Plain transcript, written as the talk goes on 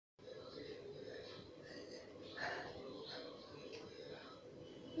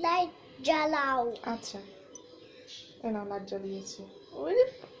Light জ্বালাও। আচ্ছা, এনাও light জ্বালিয়েছি। ওরে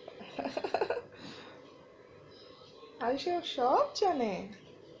আরিশা সব জানে।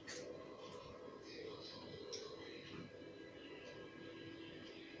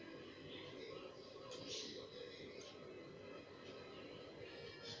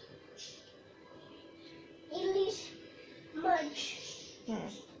 ইলিশ মাছ। হুম,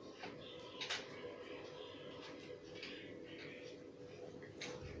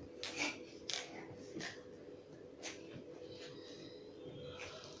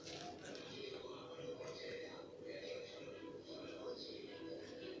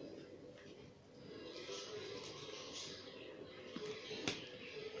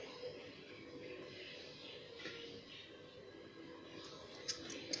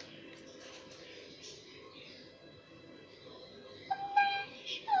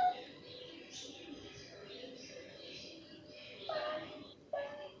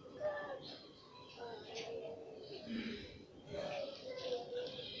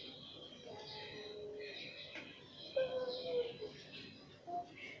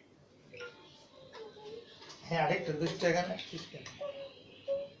 হ্যাঁ আরেকটা 2 টাকা না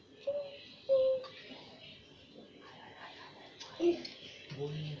বই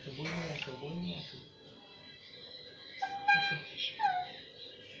নিয়ে আসো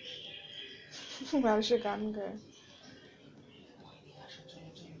আরিশা গান গায়।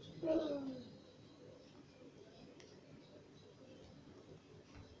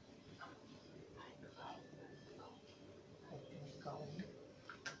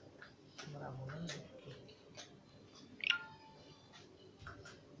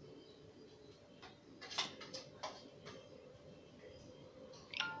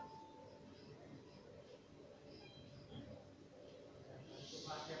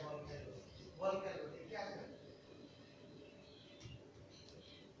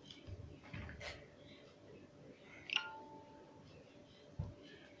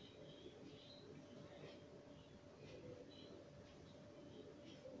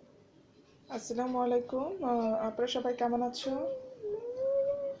 আসসালামু আলাইকুম, আপনারা সবাই কেমন আছো?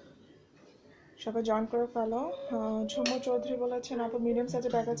 সবাই জয়েন করে ফেলো। ঝুমু চৌধুরী বলেছেন আপু মিডিয়াম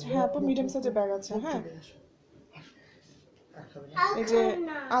সাইজের ব্যাগ আছে। হ্যাঁ আপু মিডিয়াম সাইজের ব্যাগ আছে। হ্যাঁ এই যে,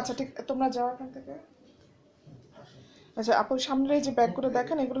 আচ্ছা ঠিক, তোমরা যাও এখান থেকে। আচ্ছা আপুর সামনের এই যে ব্যাগগুলো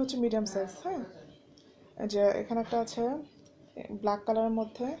দেখেন, এগুলো হচ্ছে মিডিয়াম সাইজ। হ্যাঁ, এই যে এখানে একটা আছে ব্ল্যাক কালারের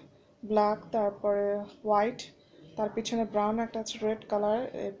মধ্যে, ব্ল্যাক, তারপরে হোয়াইট, তার পিছনে ব্রাউন একটা আছে, রেড কালার,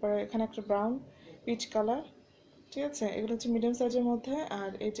 এরপরে এখানে একটা ব্রাউন পিচ কালার। ঠিক আছে, এগুলো হচ্ছে মিডিয়াম সাইজের মধ্যে। আর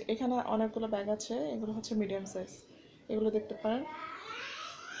এই যে এখানে অনেকগুলো ব্যাগ আছে, এগুলো হচ্ছে মিডিয়াম সাইজ, এগুলো দেখতে পারেন।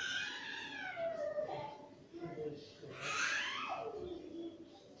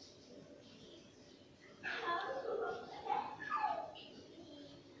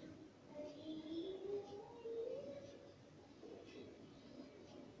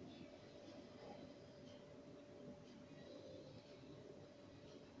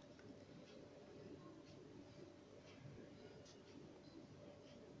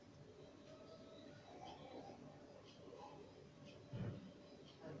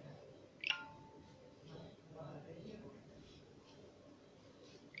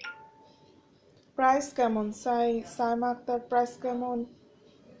 প্রাইস কেমন সাইমা আক্তার, প্রাইস কেমন?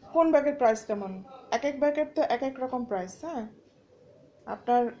 কোন ব্যাগের প্রাইস কেমন? এক এক ব্যাগের তো এক এক রকম প্রাইস। হ্যাঁ,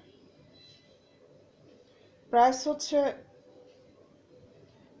 আপনার প্রাইস হচ্ছে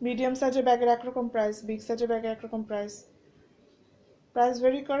মিডিয়াম সাইজের ব্যাগের একরকম প্রাইস, বিগ সাইজের ব্যাগের একরকম প্রাইস। প্রাইস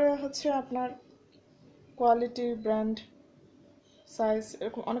ভেরি করে হচ্ছে আপনার কোয়ালিটি, ব্র্যান্ড, সাইজ,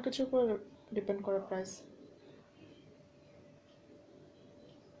 এরকম অনেক কিছুর উপর ডিপেন্ড করে প্রাইস।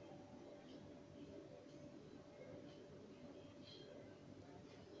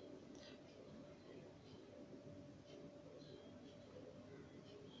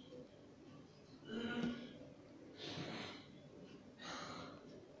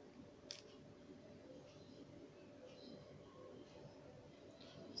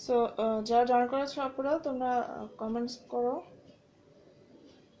 সো যারা জয়েন করেছো আপনারা, তোমরা কমেন্টস করো।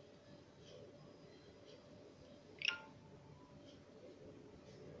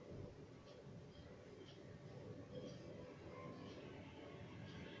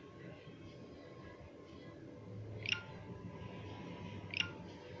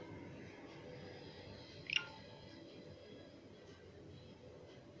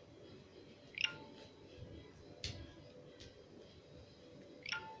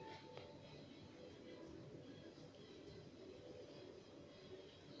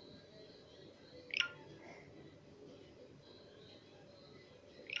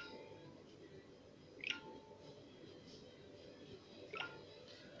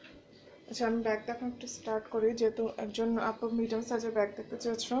 আচ্ছা আমি ব্যাগ দেখানো একটু স্টার্ট করি, যেহেতু একজন আপু মিডিয়াম সাইজের ব্যাগ দেখতে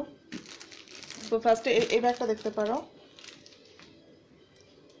চেয়েছো। তো ফার্স্টে এই ব্যাগটা দেখতে পারো।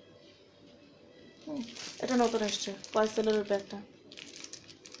 এটা নতুন এসছে পার্সেলের ব্যাগটা।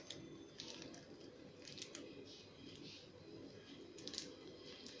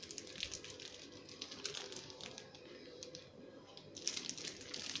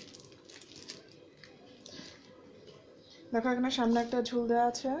 দেখো এখানে সামনে একটা ঝুল দেওয়া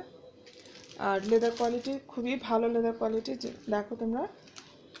আছে, আর লেদার কোয়ালিটি খুবই ভালো লেদার কোয়ালিটি। দেখো তোমরা,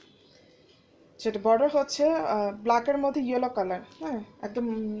 সেটা বর্ডার হচ্ছে ব্ল্যাকের মধ্যে ইয়েলো কালার। হ্যাঁ, একদম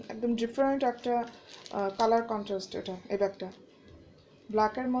একদম ডিফারেন্ট একটা কালার কন্ট্রাস্ট এটা, এই ব্যাগটা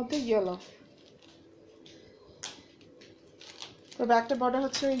ব্ল্যাকের মধ্যে ইয়েলো। তো ব্যাগটা বর্ডার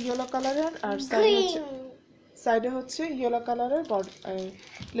হচ্ছে ইয়েলো কালারের, আর সাইডে হচ্ছে ইয়েলো কালারের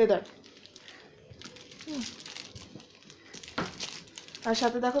লেদার। আর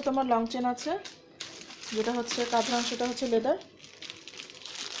সাথে দেখো তোমার লং চেন আছে, যেটা হচ্ছে কাঁধের অংশটা হচ্ছে লেদার।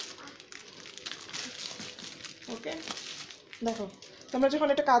 ওকে, দেখো তোমরা যখন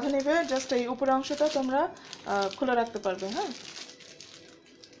এটা কাঁধে নেবে জাস্ট এই উপরের অংশটা তোমরা খুলে রাখতে পারবে। হ্যাঁ,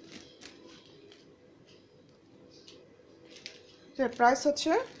 প্রাইস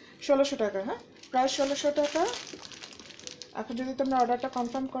হচ্ছে 1600 টাকা। হ্যাঁ, প্রাইস 1600 টাকা। এখন যদি তোমরা অর্ডারটা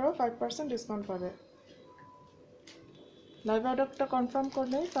কনফার্ম করো 5% ডিসকাউন্ট পাবে। লাইভ অর্ডারটা কনফার্ম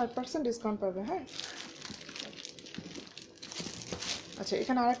করলেই 5% ডিসকাউন্ট পাবে। হ্যাঁ, আচ্ছা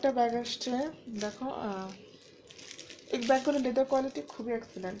এখানে আরেকটা ব্যাগ আসছে, দেখো এই ব্যাগগুলো লেদার কোয়ালিটি খুবই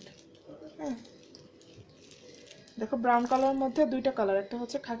এক্সেলেন্ট। হ্যাঁ, দেখো ব্রাউন কালারের মধ্যে দুইটা কালার, একটা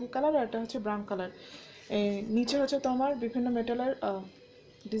হচ্ছে খাকি কালার আর একটা হচ্ছে ব্রাউন কালার। এই নিচে হচ্ছে তোমার বিভিন্ন মেটালের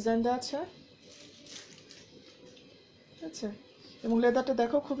ডিজাইন দেওয়া আছে। আচ্ছা, এবং লেদারটা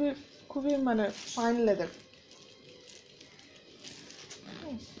দেখো খুবই খুবই মানে ফাইন লেদার।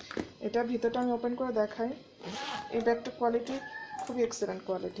 এটা ভিতরটা আমি ওপেন করে দেখাই। এই ব্যাগটার কোয়ালিটি খুবই এক্সেলেন্ট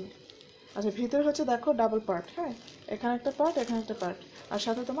কোয়ালিটি। আচ্ছা ভিতরে হচ্ছে দেখো ডাবল পার্ট। হ্যাঁ, এখানে একটা পার্ট, এখানে একটা পার্ট, আর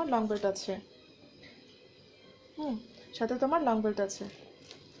সাথে তোমার লং বেল্ট আছে। সাথে তোমার লং বেল্ট আছে,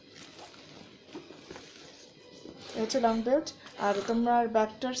 এই হচ্ছে লং বেল্ট। আর তোমার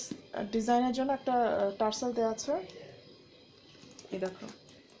ব্যাগটার ডিজাইনের জন্য একটা টার্সেল দেওয়া আছে, এই দেখো।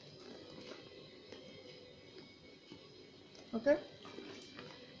 ওকে,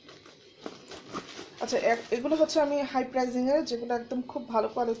 আচ্ছা এগুলো হচ্ছে আমি হাই প্রাইজিংয়ের, যেগুলো একদম খুব ভালো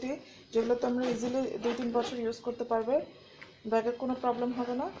কোয়ালিটি, যেগুলো তোমরা ইজিলি 2-3 বছর ইউজ করতে পারবে, ব্যাগের কোনো প্রবলেম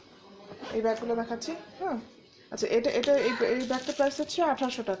হবে না। এই ব্যাগগুলো দেখাচ্ছি। হ্যাঁ, আচ্ছা এই ব্যাগটার প্রাইস হচ্ছে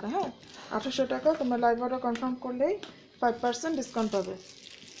 1800 টাকা। হ্যাঁ, 1800 টাকা। তোমরা লাইভ অর্ডার কনফার্ম করলেই 5% ডিসকাউন্ট পাবে।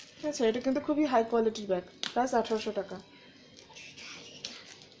 ঠিক আছে, এটা কিন্তু খুবই হাই কোয়ালিটির ব্যাগ, প্রাইস 1800 টাকা।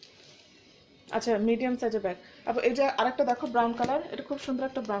 আচ্ছা মিডিয়াম সাইজের ব্যাগ। আবার এই যে আরেকটা দেখো ব্রাউন কালার, এটা খুব সুন্দর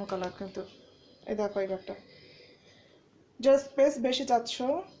একটা ব্রাউন কালার কিন্তু। এই দেখো এই ব্যাগটা, যে স্পেস বেশি চাচ্ছ,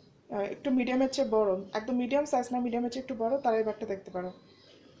 একটু মিডিয়ামের চেয়ে বড়, একদম মিডিয়াম সাইজ না, মিডিয়ামের চেয়ে একটু বড়, তারা এই ব্যাগটা দেখতে পারো।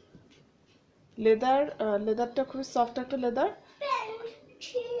 লেদারটা খুবই সফট একটা লেদার।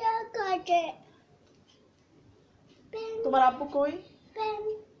 তোমার আব্বু কই?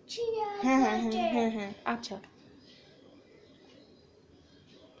 হ্যাঁ হ্যাঁ হ্যাঁ হ্যাঁ হ্যাঁ, আচ্ছা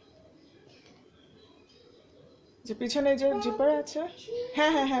যে পিছনে যে জিপার আছে।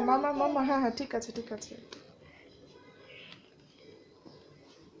 হ্যাঁ হ্যাঁ হ্যাঁ মামা মামা, হ্যাঁ হ্যাঁ ঠিক আছে ঠিক আছে।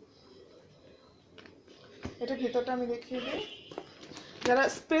 এটা ভিতরটা আমি দেখিয়ে দিই। যারা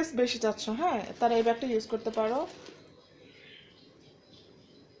স্পেস বেশি চাচ্ছ, হ্যাঁ, তারা এই ব্যাগটা ইউজ করতে পারো।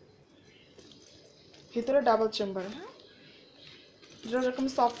 ভিতরে ডাবল চেম্বার। হ্যাঁ, যেরকম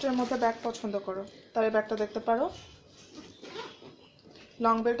সফটের মধ্যে ব্যাগ পছন্দ করো তারা এই ব্যাগটা দেখতে পারো।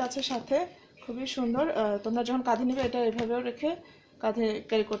 লং বেল্ট আছে সাথে, খুবই সুন্দর। তোমরা যখন কাঁধে নিবে এটা এভাবেও রেখে কাঁধে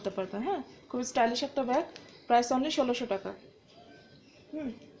ক্যারি করতে পারবে। হ্যাঁ, খুবই স্টাইলিশ একটা ব্যাগ। প্রাইস অনলি 1600 টাকা।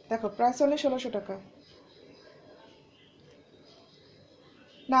 দেখো প্রাইস অনলি 1600 টাকা।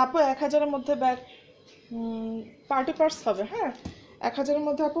 না আপু 1000-এর মধ্যে ব্যাগ পার্টি পার্টস হবে। হ্যাঁ, 1000-এর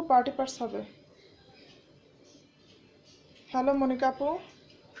মধ্যে আপু পার্টি পার্টস হবে। হ্যালো মনিকা আপু।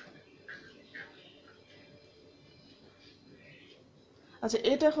 আচ্ছা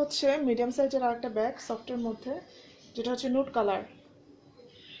এটা হচ্ছে মিডিয়াম সাইজের আরেকটা ব্যাগ সফটের মধ্যে, যেটা হচ্ছে নুট কালার।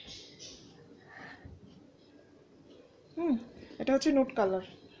 এটা হচ্ছে নুট কালার।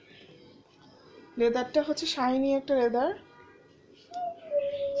 লেদারটা হচ্ছে শাইনি একটা লেদার।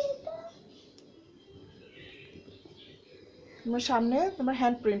 তোমার সামনে তোমার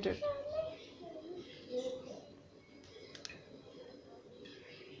হ্যান্ড প্রিন্টেড।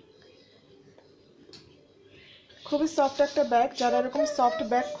 খুবই সফট একটা ব্যাগ। যারা এরকম সফট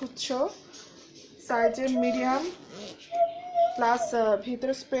ব্যাগ খুঁজছো, সাইজে মিডিয়াম প্লাস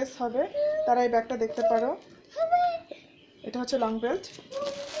ভিতরে স্পেস হবে, তারা এই ব্যাগটা দেখতে পারো। এটা হচ্ছে লং বেল্ট,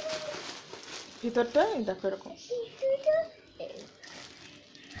 ভিতরটা এই দেখো এরকম,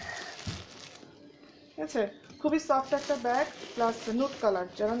 ঠিক আছে। খুবই সফট একটা ব্যাগ, প্লাস নুট কালার,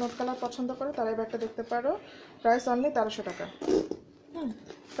 যারা নুট কালার পছন্দ করে তারা এই ব্যাগটা দেখতে পারো। প্রাইস অনলি 1300 টাকা।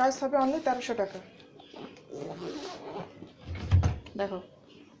 প্রাইস হবে অনলি 1300 টাকা। দেখো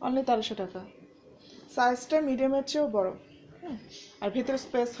অনলি 1300 টাকা। সাইজটা মিডিয়ামের চেয়েও বড়, আর ভিতরে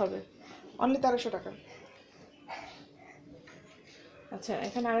স্পেস হবে, অনলি 1300 টাকা। আচ্ছা,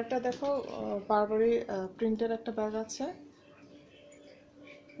 এখানে আরেকটা দেখো, বারবারি প্রিন্টের একটা ব্যাগ আছে।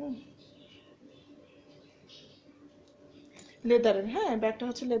 লেদারের, হ্যাঁ ব্যাগটা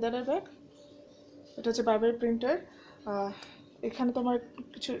হচ্ছে লেদারের ব্যাগ। এটা হচ্ছে বারবারি প্রিন্টের। এখানে তোমার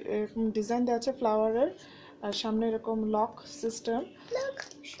কিছু এরকম ডিজাইন দেওয়া আছে ফ্লাওয়ারের, আর সামনে এরকম লক সিস্টেম।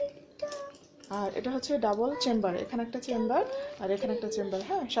 আর এটা হচ্ছে ডাবল চেম্বার, এখানে একটা চেম্বার আর এখানে একটা চেম্বার,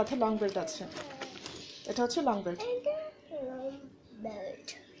 হ্যাঁ সাথে লং বেল্ট আছে। এটা হচ্ছে লং বেল্ট।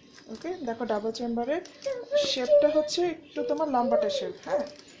 ওকে, দেখো ডাবল চেম্বারের শেপটা হচ্ছে একটু তোমার লম্বাটা শেপ, হ্যাঁ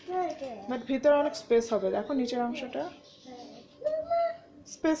বাট ভিতরে অনেক স্পেস হবে। দেখো নিচের অংশটা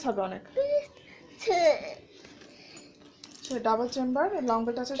স্পেস হবে অনেক। ডাবল চেম্বার, লং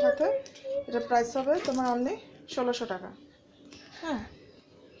বেল্ট আছে সাথে। এটা প্রাইস হবে তোমার অনলি 1600 টাকা। হ্যাঁ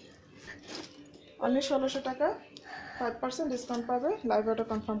অনলি 1600 টাকা। 5% ডিসকাউন্ট পাবে লাইভ অর্ডার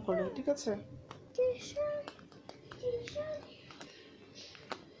কনফার্ম করলে, ঠিক আছে।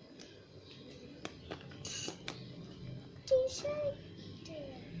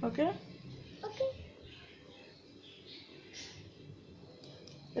 ওকে,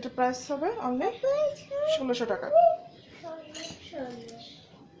 এটা প্রাইস হবে অনলি 1600 টাকা।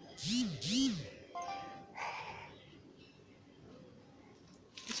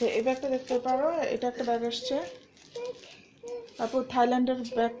 আচ্ছা, এই ব্যাগটা দেখতে পারো, এটা একটা ব্যাগ আসছে। আপু থাইল্যান্ডের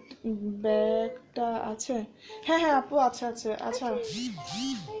ব্যাগটা আছে? হ্যাঁ হ্যাঁ আপু, আছে আছে। আচ্ছা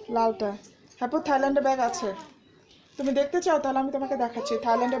লালটা, আপু থাইল্যান্ডের ব্যাগ আছে। তুমি দেখতে চাও তাহলে আমি তোমাকে দেখাচ্ছি।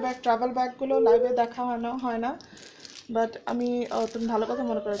 থাইল্যান্ডের ব্যাগ, ট্রাভেল ব্যাগগুলো লাইভে দেখা হয় না, বাট আমি তুমি ভালো কথা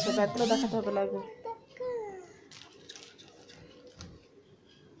মনে করেছো, ব্যাগগুলো দেখাতে হবে লাইভে।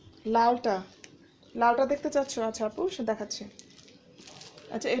 লালটা, লালটা দেখতে চাচ্ছ? আচ্ছা আপু সে দেখাচ্ছি।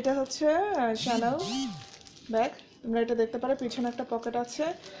 আচ্ছা, এটা হচ্ছে শ্যানেল ব্যাগ, তোমরা এটা দেখতে পারো। পিছনে একটা পকেট আছে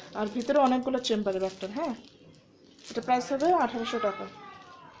আর ভিতরে অনেকগুলো চেম্বারে ব্যাগটার, হ্যাঁ। এটা প্রাইস হবে 1800 টাকা।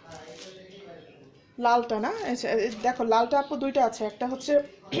 লালটা না, দেখো লালটা আপু দুইটা আছে, একটা হচ্ছে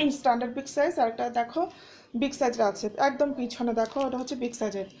স্ট্যান্ডার্ড বিগ সাইজ, আর একটা দেখো বিগ সাইজের আছে একদম পিছনে, দেখো ওটা হচ্ছে বিগ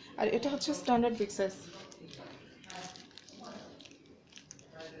সাইজের, আর এটা হচ্ছে standard big size.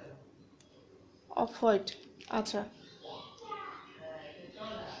 Off white, আচ্ছা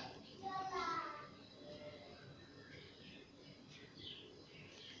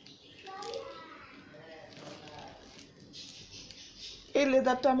এই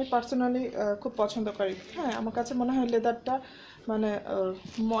লেদারটা আমি পার্সোনালি খুব পছন্দ করি, হ্যাঁ। আমার কাছে মনে হয় লেদারটা মানে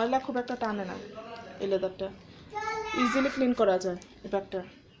ময়লা খুব একটা টানে না, এই লেদারটা ইজিলি ক্লিন করা যায়। এই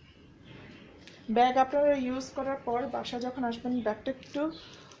ব্যাগ আপনারা ইউজ করার পর বাসা যখন আসবেন, ব্যাগটা একটু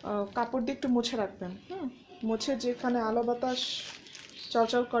কাপড় দিয়ে একটু মুছে রাখবেন, মুছে যেখানে আলো বাতাস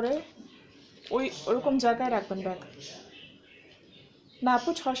চলচল করে ওরকম জায়গায় রাখবেন ব্যাগ। না আপু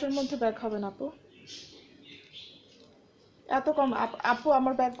 600-র মধ্যে ব্যাগ হবে না আপু, এত কম। আপু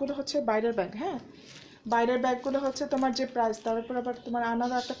আমার ব্যাগগুলো হচ্ছে বাইরের ব্যাগ, হ্যাঁ। বাইরের ব্যাগগুলো হচ্ছে তোমার যে প্রাইস, তার উপর আবার তোমার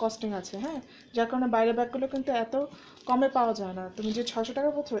আনারও একটা কস্টিং আছে, হ্যাঁ। যার কারণে বাইরের ব্যাগগুলো কিন্তু এত কমে পাওয়া যায় না। তুমি যে 600 টাকা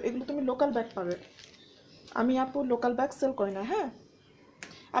বলছো, এগুলো তুমি লোকাল ব্যাগ পাবে। আমি আপু লোকাল ব্যাগ সেল করি না, হ্যাঁ।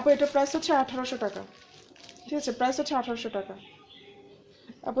 আপু এটার প্রাইস হচ্ছে 1800 টাকা, ঠিক আছে। প্রাইস হচ্ছে 1800 টাকা।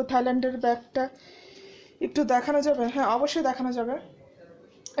 আপু থাইল্যান্ডের ব্যাগটা একটু দেখানো যাবে? হ্যাঁ অবশ্যই দেখানো যাবে।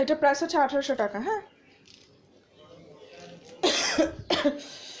 এটার প্রাইস হচ্ছে 1800 টাকা, হ্যাঁ।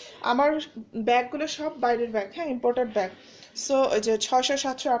 আমার ব্যাগগুলো সব বাইরের ব্যাগ, হ্যাঁ, ইম্পোর্টেড ব্যাগ। সো ওই যে 600,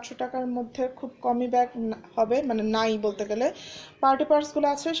 700, 800 টাকার মধ্যে খুব কমই ব্যাগ হবে, মানে নাই বলতে গেলে। পার্টি পার্সগুলো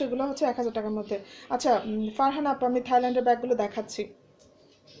আছে সেগুলো হচ্ছে 1000 টাকার মধ্যে। আচ্ছা ফারহান আপু, আমি থাইল্যান্ডের ব্যাগগুলো দেখাচ্ছি।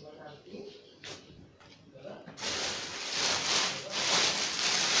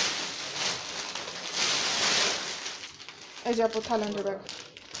 এই যে আপু থাইল্যান্ডের ব্যাগ,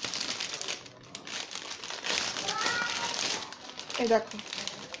 এই দেখো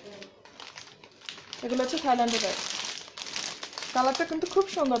এগুলো হচ্ছে থাইল্যান্ডের ব্যাগ। কালারটা কিন্তু খুব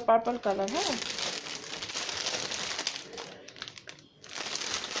সুন্দর, পার্পল কালার, হ্যাঁ।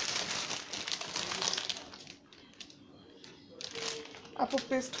 আপু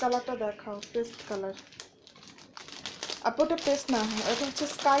পেস্ট কালারটা দেখাও, পেস্ট কালার। আপু ওটা পেস্ট না, এটা হচ্ছে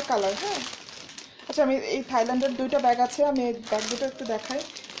স্কাই কালার, হ্যাঁ। আচ্ছা আমি এই থাইল্যান্ডের দুইটা ব্যাগ আছে, আমি এই ব্যাগ দুটো একটু দেখাই।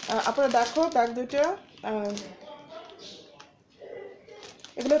 আপনারা দেখো ব্যাগ দুটো,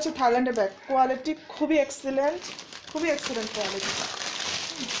 এগুলো হচ্ছে থাইল্যান্ডের ব্যাগ, কোয়ালিটি খুবই এক্সিলেন্ট কোয়ালিটি।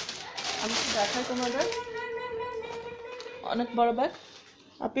 আমি একটু দেখাই তোমাদের, অনেক বড় ব্যাগ।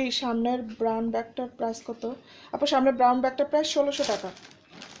 আপনি সামনের ব্রাউন ব্যাগটার প্রাইস কত? আপনার সামনের ব্রাউন ব্যাগটার প্রাইস 1600 টাকা।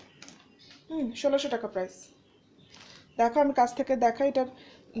 1600 টাকা প্রাইস। দেখো আমি কাছ থেকে দেখাই, এটার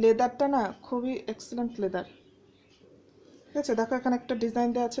লেদারটা না খুবই এক্সিলেন্ট লেদার, ঠিক আছে? দেখো এখানে একটা ডিজাইন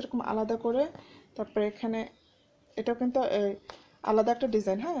দেওয়া আছে এরকম আলাদা করে, তারপরে এখানে এটাও কিন্তু আলাদা একটা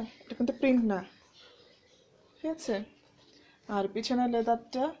ডিজাইন, হ্যাঁ এটা কিন্তু প্রিন্ট না, ঠিক আছে? আর পিছনের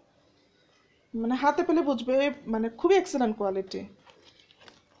লেদারটা মানে হাতে পেলে বুঝবে, মানে খুবই এক্সিলেন্ট কোয়ালিটি।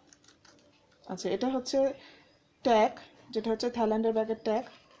 আচ্ছা এটা হচ্ছে ট্যাগ, যেটা হচ্ছে থাইল্যান্ডের ব্যাগের ট্যাগ।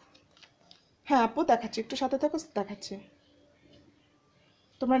 হ্যাঁ আপু দেখাচ্ছি, একটু সাথে থাকো, দেখাচ্ছি।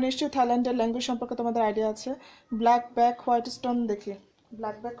 তোমরা নিশ্চয়ই থাইল্যান্ডের ল্যাঙ্গুয়েজ সম্পর্কে তোমাদের আইডিয়া আছে। ব্ল্যাক ব্যাক হোয়াইট স্টোন, দেখি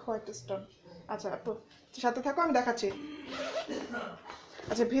ব্ল্যাক ব্যাক হোয়াইট স্টোন। আচ্ছা আপু সাথে থাকো, আমি দেখাচ্ছি।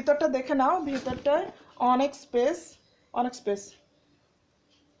 আচ্ছা ভিতরটা দেখে নাও, ভিতরটায় অনেক স্পেস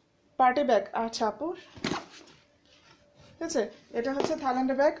পার্টি ব্যাগ। আচ্ছা আপু ঠিক আছে, এটা হচ্ছে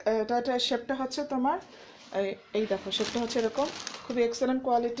থাইল্যান্ডের ব্যাগ। এটা শেপটা হচ্ছে তোমার এই দেখো, শেপটা হচ্ছে এরকম, খুবই এক্সেলেন্ট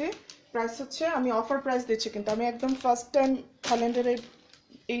কোয়ালিটি। প্রাইস হচ্ছে, আমি অফার প্রাইস দিচ্ছি, কিন্তু আমি একদম ফার্স্ট টাইম থাইল্যান্ডের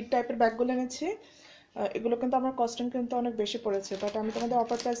এই টাইপের ব্যাগগুলো এনেছি। এগুলো কিন্তু আমার কস্টিং কিন্তু অনেক বেশি পড়েছে, বাট আমি তোমাদের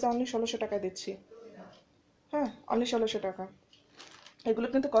অফার প্রাইসে অনলি 1600 টাকায় দিচ্ছি। হ্যাঁ অনলি 1600 টাকা। এগুলো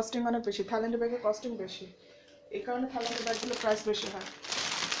কিন্তু কস্টিং অনেক বেশি, থাইল্যান্ডের ব্যাগের কস্টিং বেশি, এই কারণে থাইল্যান্ডের ব্যাগগুলো প্রাইস বেশি হয়।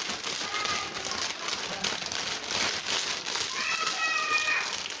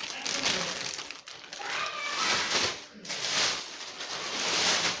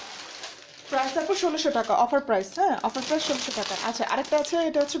 প্রাইস আপু 1600 টাকা, অফার প্রাইস। হ্যাঁ অফার প্রাইস 1600 টাকা। আচ্ছা আরেকটা আছে,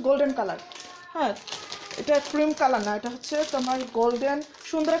 এটা হচ্ছে গোল্ডেন কালার। হ্যাঁ এটা ক্রিম কালার না, এটা হচ্ছে তোমার গোল্ডেন,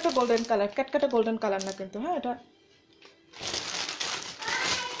 সুন্দর একটা গোল্ডেন কালার, ক্যাটকাটা গোল্ডেন কালার না কিন্তু। হ্যাঁ এটা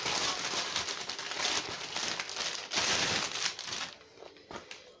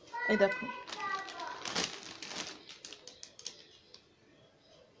এই দেখো,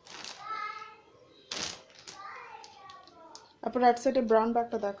 আপু রাইট সাইডে ব্রাউন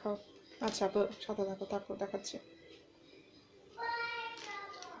ব্যাগটা দেখাও। আচ্ছা আপু সাথে থাকো দেখাচ্ছি।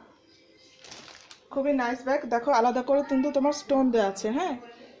 খুবই নাইস ব্যাগ, দেখো আলাদা করে কিন্তু তোমার স্টোন দেওয়া আছে, হ্যাঁ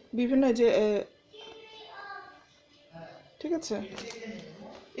বিভিন্ন যে ঠিক আছে,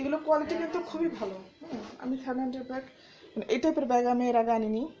 এগুলো কোয়ালিটি কিন্তু খুবই ভালো। আমি থাইল্যান্ডের ব্যাগ, মানে এই টাইপের ব্যাগ আমি এর আগে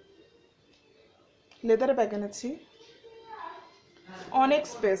আনিনি, লেদারের ব্যাগ এনেছি, অনেক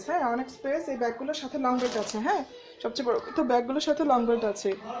স্পেস। হ্যাঁ অনেক স্পেস, এই ব্যাগগুলোর সাথে লং বেল্ট আছে। হ্যাঁ সবচেয়ে বড় কথা, ব্যাগগুলোর সাথে লং বেল্ট আছে,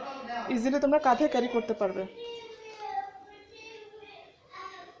 ইজিলি তোমরা কাঁধে ক্যারি করতে পারবে।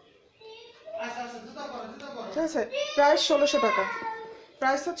 ঠিক আছে, প্রাইস 1600 টাকা,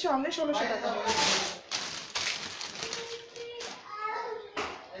 প্রাইস হচ্ছে অনলি 1600 টাকা।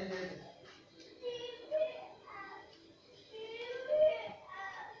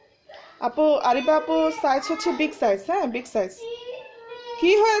 আপু আরিবা আপু সাইজ হচ্ছে বিগ সাইজ। হ্যাঁ বিগ সাইজ।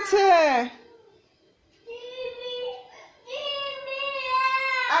 কি হয়েছে?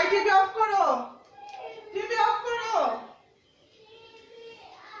 আই টিভি অফ করো, টিভি অফ করো।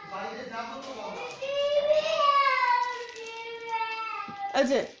 এই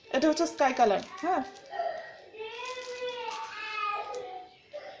যে এটা হচ্ছে স্কাই কালার। হ্যাঁ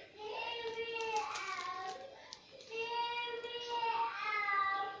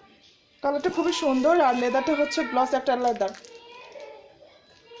কালারটা খুবই সুন্দর, আর লেদারটা হচ্ছে গ্লস একটা লেদার।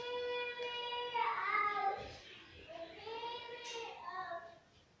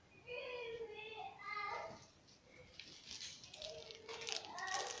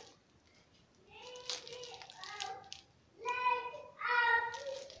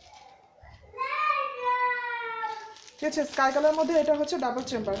 ঠিক আছে, স্কাই কালার মধ্যে এটা হচ্ছে ডাবল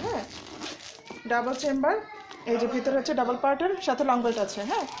চেম্বার। হ্যাঁ ডাবল চেম্বার, এই যে ভিতরে হচ্ছে ডাবল পার্টের সাথে লং বেল্ট আছে।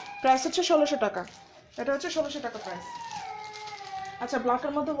 হ্যাঁ প্রাইস হচ্ছে 1600 টাকা, এটা হচ্ছে 1600 টাকা প্রাইস। আচ্ছা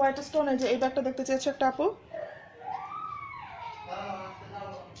ব্ল্যাকের মধ্যে হোয়াইট স্টোন, এই যে এই ব্যাগটা দেখতে চেয়েছো একটা আপু,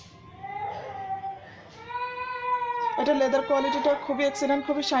 এটা লেদার কোয়ালিটিটা খুবই এক্সিলেন্ট,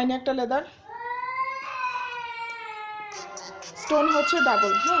 খুবই শাইনি একটা লেদার, স্টোন হচ্ছে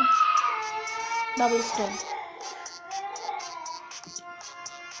ডাবল। হ্যাঁ ডাবল স্টোন।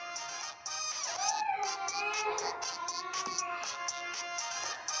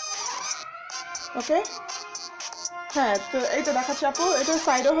 ওকে হ্যাঁ তো এইটা দেখাচ্ছি আপু, এটা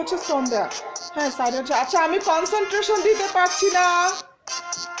সাইডে হচ্ছে স্টোন দেয়া। হ্যাঁ সাইডে হচ্ছে, আচ্ছা আমি কনসেন্ট্রেশন দিতে পারছি না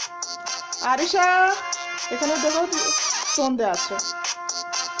আরিশা, এখানে দেখো স্টোন দেয়া আছে।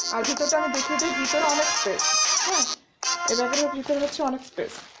 আর ভিতরটা আমি দেখিয়ে দিই, ভিতরে অনেক স্পেস। হ্যাঁ, এই ব্যাগের ভিতরে হচ্ছে অনেক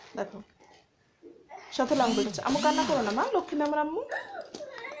স্পেস, দেখো। সাথে লং বেল্ট আছে। আম্মু কান্না করো না মা, লক্ষ্মী না আমার আম্মু।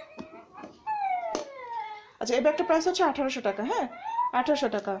 আচ্ছা, এই ব্যাগটার প্রাইস হচ্ছে 1800 টাকা। হ্যাঁ, 1800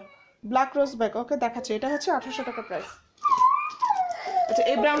 টাকা। ব্ল্যাক রোজ ব্যাগ, ওকে দেখাচ্ছে, এটা হচ্ছে 1800 টাকা প্রাইস। আচ্ছা,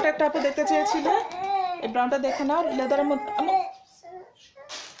 এই ব্রাউনটা একটা আপু দেখতে চেয়েছিল, এই ব্রাউনটা দেখে নাও, লেদারের মধ্যে।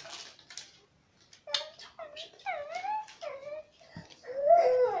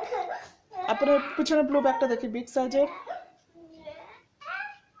 আপনার পিছনে ব্লু ব্যাগটা দেখি, বিগ সাইজের।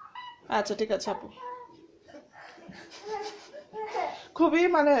 আচ্ছা ঠিক আছে আপু, খুবই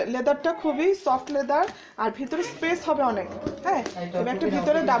মানে লেদারটা খুবই সফট লেদার, আর ভিতরে স্পেস হবে অনেক। হ্যাঁ, এই ব্যাগটার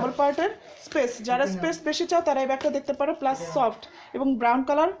ভিতরে ডাবল পার্টের স্পেস, যারা স্পেস বেশি চাও তারা এই ব্যাগটা দেখতে পারো। প্লাস সফট এবং ব্রাউন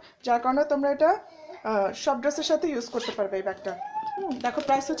কালার, যার কারণে তোমরা এটা সব ড্রেসের সাথে ইউজ করতে পারবে এই ব্যাগটা। দেখো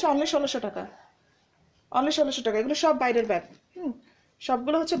প্রাইস হচ্ছে অনলি 1600 টাকা, অনলি 1600 টাকা। এগুলো সব বাইরের ব্যাগ,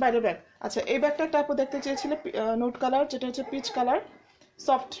 সবগুলো হচ্ছে বাইরের ব্যাগ। আচ্ছা, এই ব্যাগটা একটা আপু দেখতে চেয়েছিলে, নোট কালার, যেটা হচ্ছে পিচ কালার,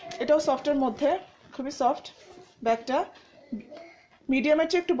 সফট, এটাও সফটের মধ্যে, খুবই সফট ব্যাগটা। মিডিয়ামের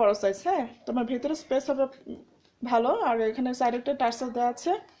চেয়ে একটু বড় সাইজ। হ্যাঁ, তোমার ভেতরে স্পেস হবে ভালো, আর এখানে সাইডে একটা টার্সেল দেওয়া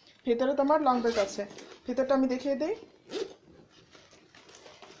আছে, ভেতরে তোমার লং বেল্ট আছে। ভেতরটা আমি দেখিয়ে দিই,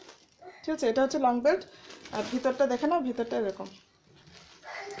 ঠিক আছে, এটা হচ্ছে লং বেল্ট, আর ভিতরটা দেখে নাও, ভিতরটা এরকম।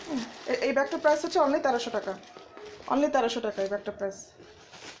 এই ব্যাগটার প্রাইস হচ্ছে অনলি 1300 টাকা, অনলি 1300 টাকা এই ব্যাগটার প্রাইস।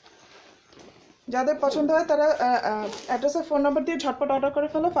 যাদের পছন্দ হয় তারা অ্যাড্রেস আর ফোন নাম্বার দিয়ে ঝটপট অর্ডার করে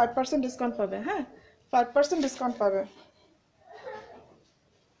ফেলো, 5% ডিসকাউন্ট পাবে। হ্যাঁ, 5% ডিসকাউন্ট পাবে।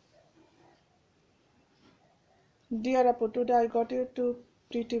 ডিয়ার আপু, today I got you two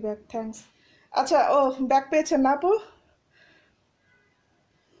pretty bag, thanks. আচ্ছা, ও ব্যাগ পেয়েছেন না আপু?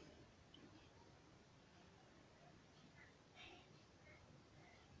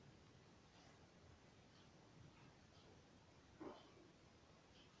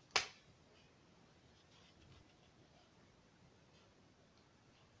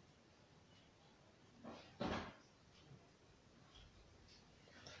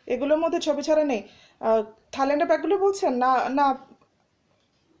 এগুলোর মধ্যে ছবি ছাড়া নেই। থাইল্যান্ডের ব্যাগগুলো বলছেন না? না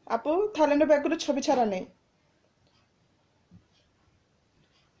আপু, থাইল্যান্ডের ব্যাগগুলো ছবি ছাড়া নেই।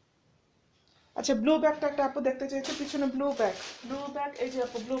 আচ্ছা, ব্লু ব্যাগটা একটা আপু দেখতে চেয়েছে, পিছনে ব্লু ব্যাগ, ব্লু ব্যাগ, এই যে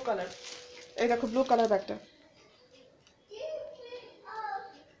আপু ব্লু কালার, এই দেখো ব্লু কালার ব্যাগটা।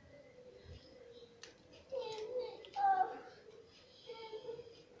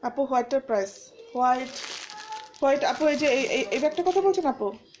 আপু হোয়াইটের প্রাইস, হোয়াইট, হোয়াইট আপু, এই যে এই ব্যাগটার কথা বলছেন আপু,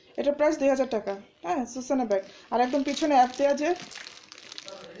 এটার প্রাইস 2000 টাকা। হ্যাঁ, সুসানা ব্যাগ। আর একদম পিছনে অ্যাপ দেওয়া, যে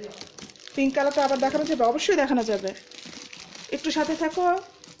পিঙ্ক কালারটা আবার দেখানো যাবে, অবশ্যই দেখানো যাবে, একটু সাথে থাকো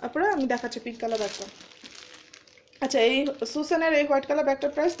আপনারা, আমি দেখাচ্ছি পিঙ্ক কালার ব্যাগটা। আচ্ছা, এই সুসানের এই হোয়াইট কালার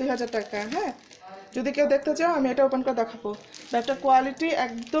ব্যাগটার প্রাইস 2000 টাকা। হ্যাঁ, যদি কেউ দেখতে চাও আমি এটা ওপেন করে দেখাবো। ব্যাগটার কোয়ালিটি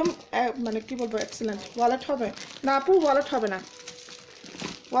একদম মানে কি বলবো, এক্সিলেন্ট। ওয়ালেট হবে না আপু? ওয়ালেট হবে না,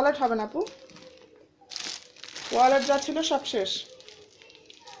 ওয়ালেট হবে না আপু, ওয়ালেট যা ছিল সব শেষ,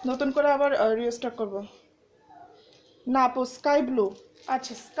 নতুন করে আবার রিস্টক করব। না আপু, স্কাই ব্লু।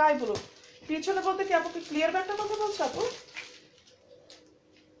 আচ্ছা, স্কাই ব্লু পিছনে বলতে কি আপু, কি ক্লিয়ার ব্যাগটার কথা বলছো আপু?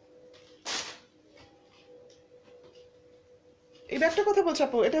 এই ব্যাগটার কথা বলছো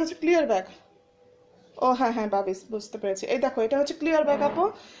আপু? এটা হচ্ছে ক্লিয়ার ব্যাগ। ও হ্যাঁ হ্যাঁ বাবিস, বুঝতে পেরেছি। এই দেখো, এটা হচ্ছে ক্লিয়ার ব্যাগ আপু,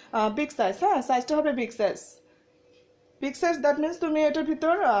 বিগ সাইজ। হ্যাঁ, সাইজটা হবে big size, big size. That means তুমি এটার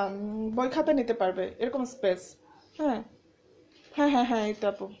ভিতর বই খাতা নিতে পারবে, এরকম স্পেস। হ্যাঁ হ্যাঁ হ্যাঁ হ্যাঁ, এটা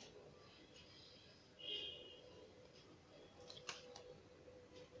আপু।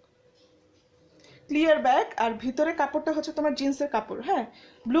 ক্লিয়ার ব্যাগ, আর ভিতরে কাপড়টা হচ্ছে তোমার জিন্সের কাপড়। হ্যাঁ,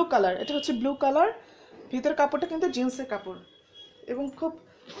 ব্লু কালার, এটা হচ্ছে ব্লু কালার, ভিতরে কাপড়টা কিন্তু জিন্সের কাপড়, এবং খুব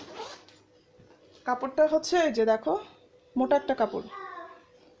কাপড়টা হচ্ছে এই যে দেখো, মোটা একটা কাপড়,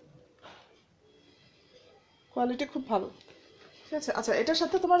 কোয়ালিটি খুব ভালো, ঠিক আছে। আচ্ছা, এটার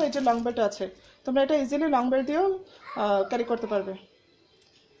সাথে তোমার এই যে লং বেল্ট আছে, তোমরা এটা ইজিলি লং বেল্ট দিয়েও ক্যারি করতে পারবে,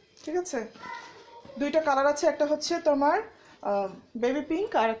 ঠিক আছে। দুইটা কালার আছে, একটা হচ্ছে তোমার বেবি পিঙ্ক,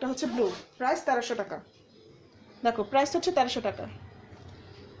 আর একটা হচ্ছে ব্লু। প্রাইস 1300 টাকা। দেখো প্রাইস হচ্ছে 1300 টাকা।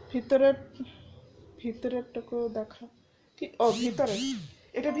 ভিতরে, ভিতরেরটাকে দেখা কি, ও ভিতরে,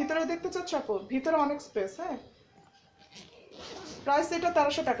 এটা ভিতরে দেখতে চাচ্ছ আপু? ভিতরে অনেক স্পেস। হ্যাঁ, প্রাইস এটা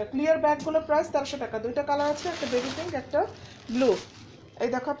 1300 টাকা। ক্লিয়ার ব্যাগগুলো প্রাইস 1300 টাকা। দুইটা কালার আছে, একটা বেবি পিঙ্ক, একটা ব্লু। এই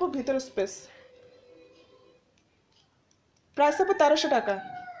দেখো আপু, ভিতরে স্পেস। প্রাইস আপু 1300 টাকা,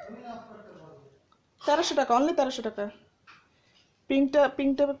 1300 টাকা, অনলি 1300 টাকা।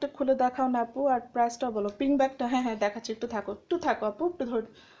 পিঙ্কটা একটা খুলে দেখাও না আপু, আর প্রাইসটা বলো। পিঙ্ক ব্যাগটা, হ্যাঁ হ্যাঁ দেখাচ্ছি, একটু থাকো, একটু থাকো আপু, একটু ধর।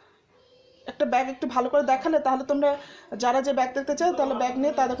 একটা ব্যাগ একটু ভালো করে দেখালে তাহলে তোমরা যারা যে ব্যাগ দেখতে চাও, তাহলে ব্যাগ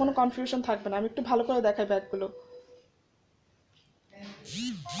নিয়ে তাদের কোনো কনফিউশন থাকবে না। আমি একটু ভালো করে দেখাই ব্যাগগুলো।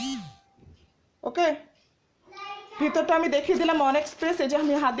 ওকে, ভিতরটা আমি দেখিয়ে দিলাম অনেক স্পেস, এই যে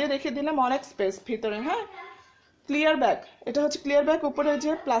আমি হাত দিয়ে দেখিয়ে দিলাম অনেক স্পেস ভিতরে। হ্যাঁ, ক্লিয়ার ব্যাগ, এটা হচ্ছে ক্লিয়ার ব্যাগ। উপরে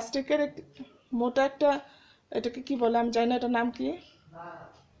যে প্লাস্টিকের মোটা একটা, এটাকে কি বলে আমি জানি না, এটার নাম কি,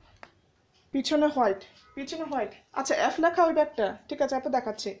 পিছনে হোয়াইট, পিছনে হোয়াইট। আচ্ছা এফ লেখা ওই ব্যাগটা, ঠিক আছে আপু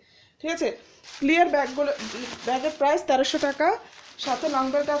দেখাচ্ছি। ঠিক আছে, ক্লিয়ার ব্যাগগুলো, ব্যাগের প্রাইস 1300 টাকা, সাথে লং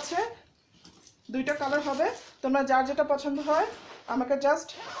বেল্ট আছে, 2টা কালার হবে। তোমরা যার যেটা পছন্দ হয় আমাকে জাস্ট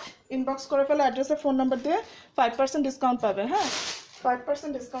ইনবক্স করে ফেলে, অ্যাড্রেসে ফোন নাম্বার দিয়ে 5% ডিসকাউন্ট পাবে। হ্যাঁ,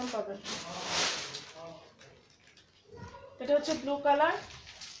 5% ডিসকাউন্ট পাবে। এটা হচ্ছে ব্লু কালার,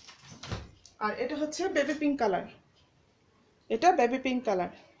 আর এটা হচ্ছে বেবি পিঙ্ক কালার, এটা বেবি পিঙ্ক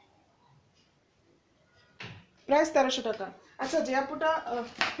কালার, প্রাইস 1300 টাকা। আচ্ছা যে আপুটা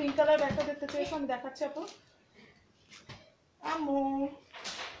পিঙ্ক কালার ব্যাগটা দেখতে চেয়েছো আমি দেখাচ্ছি আপু। আমু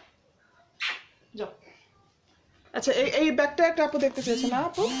যাও। আচ্ছা এই ব্যাগটা একটা আপু দেখতে চেয়েছে না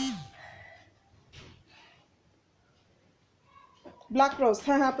আপু, ব্ল্যাক রোজ।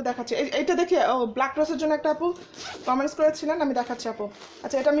 হ্যাঁ হ্যাঁ আপু দেখাচ্ছি, এইটা দেখি। ও ব্ল্যাক রোজের জন্য একটা আপু কমেন্টস করেছিলেন, আমি দেখাচ্ছি আপু।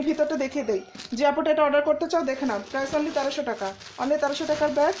 আচ্ছা এটা আমি ভিতরটা দেখিয়ে দিই, যে আপুটা এটা অর্ডার করতে চাও দেখে নাও, প্রাইস অনলি 1300 টাকা, অনলি 1300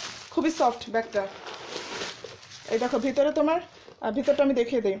 টাকার ব্যাগ, খুবই সফট ব্যাগটা। এই দেখো ভিতরে তোমার, ভিতরটা আমি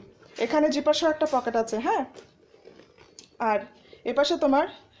দেখিয়ে দিই। এখানে জিপার সহ একটা পকেট আছে। হ্যাঁ, আর এপাশে তোমার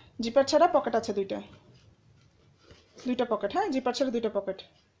জিপার ছাড়া পকেট আছে দুইটা পকেট। হ্যাঁ, জিপার ছাড়া 2টা পকেট।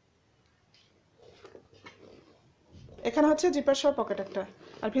 এখানে হচ্ছে জিপার সহ পকেট একটা।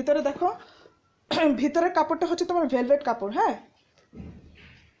 আর ভিতরে দেখো, ভিতরের কাপড়টা হচ্ছে তোমার ভেলভেট কাপড়। হ্যাঁ,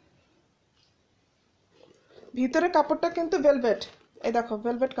 ভিতরের কাপড়টা কিন্তু ভেলভেট, এই দেখো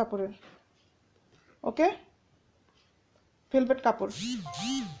ভেলভেট কাপড়ের। ওকে, ভেলভেট কাপড়,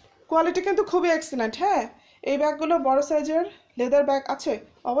 কোয়ালিটি কিন্তু খুবই এক্সিলেন্ট। হ্যাঁ, এই ব্যাগগুলো বড় সাইজের লেদার ব্যাগ আছে,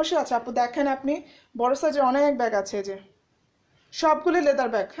 অবশ্যই আছে আপু। দেখেন আপনি, বড় সাইজের অনেক ব্যাগ আছে, যে সবগুলো লেদার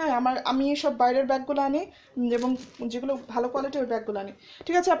ব্যাগ। হ্যাঁ, আমি সব বাইরের ব্যাগগুলো আনি, এবং যেগুলো ভালো কোয়ালিটির ওই ব্যাগগুলো আনি।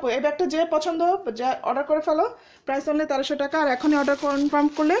 ঠিক আছে আপু, এই ব্যাগটা যে পছন্দ যা অর্ডার করে ফেলো, প্রাইস অনলি 1300 টাকা। আর এখনই অর্ডার কনফার্ম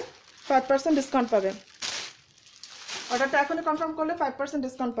করলে 5% ডিসকাউন্ট পাবে, অর্ডারটা এখনই কনফার্ম করলে 5%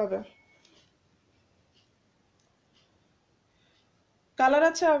 ডিসকাউন্ট পাবে। কালার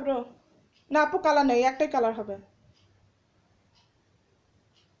আছে আব্রো? না আপু কালার নেই, একটাই কালার হবে।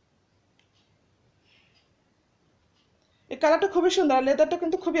 এই কালারটা খুবই সুন্দর, লেদারটা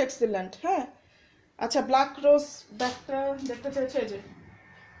কিন্তু খুবই এক্সিলেন্ট। হ্যাঁ, আচ্ছা ব্ল্যাক রোজ ব্যাগটা দেখতে চাইছে,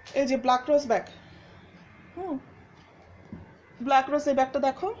 এই যে ব্ল্যাক রোজ ব্যাগ। হুম, ব্ল্যাক রোজ এই ব্যাগটা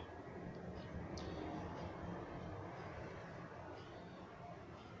দেখো,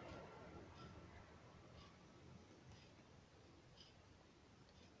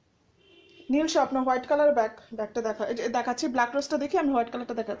 নীল স্বপ্ন হোয়াইট কালার ব্যাগটা দেখা, দেখাচ্ছি ব্ল্যাক রোজটা দেখি, আমি হোয়াইট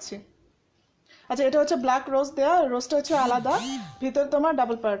কালারটা দেখাচ্ছি। আচ্ছা এটা হচ্ছে ব্ল্যাক রোজ দেয়া, রোজটা হচ্ছে আলাদা, ভিতরে তোমার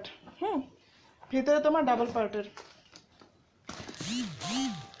ডাবল পার্ট। হুম, ভিতরে তোমার ডাবল পার্টের,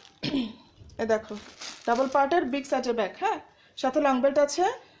 এ দেখো ডাবল পার্টের বিগ সাইজের ব্যাগ। হ্যাঁ, সাথে লং বেল্ট আছে,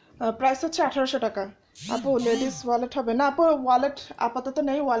 প্রাইস হচ্ছে 1800 টাকা। আপু লেডিস ওয়ালেট হবে না আপু? ওয়ালেট আপাতত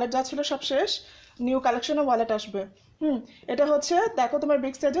নেই, ওয়ালেট যা ছিল সব শেষ, নিউ কালেকশনে ওয়ালেট আসবে। হুম, এটা হচ্ছে দেখো তোমার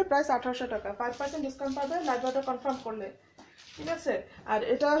বিগ সাইজের, প্রাইস 1800 টাকা, 5% ডিসকাউন্ট পাবে লাইভ অর্ডার কনফার্ম করলে। ঠিক আছে, আর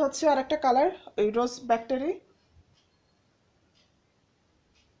এটা হচ্ছে আর একটা কালার, ওই রোজ ব্যাগটারি।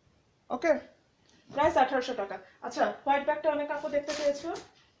 ওকে, প্রাইস 1800 টাকা। আচ্ছা হোয়াইট ব্যাগটা অনেক আপু দেখতে পেয়েছো,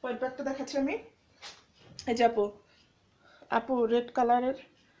 হোয়াইট ব্যাগটা দেখাচ্ছি আমি। এই যে আপু রেড কালারের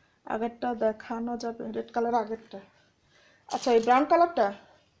আগেরটা দেখানো যাবে, রেড কালার আগেরটা। আচ্ছা এই ব্রাউন কালারটা,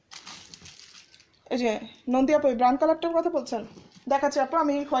 এই যে নন্দী আপু এই ব্রাউন কালারটার কথা বলছেন, দেখাচ্ছি আপু।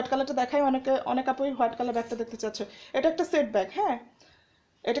 আমি হোয়াইট কালারটা দেখাই, অনেক আপু হোয়াইট কালার ব্যাগটা দেখতে চাচ্ছে। এটা একটা সেট ব্যাগ। হ্যাঁ,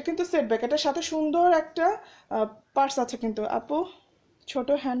 এটা কিন্তু সেট ব্যাগ, এটার সাথে সুন্দর একটা পার্স আছে কিন্তু আপু, ছোট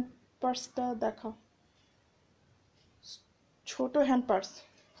হ্যান্ড পার্সটা দেখাও, ছোট হ্যান্ড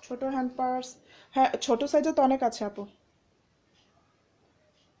পার্স। হ্যাঁ ছোট সাইজে তো অনেক আছে আপু।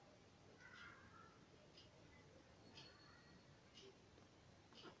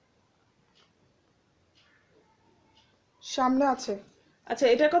 সামনে আছে। আচ্ছা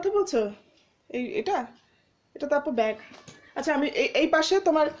এটার কথা বলছো, এটা এটা তো আপু ব্যাগ। আচ্ছা আমি এই পাশে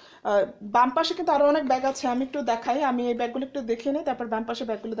তোমার বাম পাশে কিন্তু আরো অনেক ব্যাগ আছে, আমি একটু দেখাই, আমি এই ব্যাগগুলো একটু দেখিয়ে নিই, তারপর বাম পাশে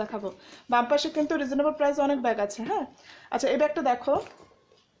ব্যাগগুলো দেখাবো। বাম পাশে কিন্তু রিজনেবল প্রাইস অনেক ব্যাগ আছে। হ্যাঁ, আচ্ছা এই ব্যাগটা দেখো,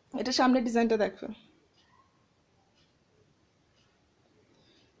 এটা সামনের ডিজাইনটা দেখো,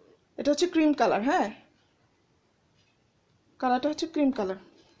 এটা হচ্ছে ক্রিম কালার। হ্যাঁ, কালারটা হচ্ছে ক্রিম কালার,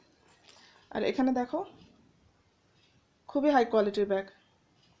 আর এখানে দেখো খুবই হাই কোয়ালিটির ব্যাগ,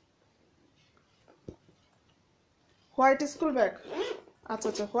 হোয়াইট স্কুল ব্যাগ।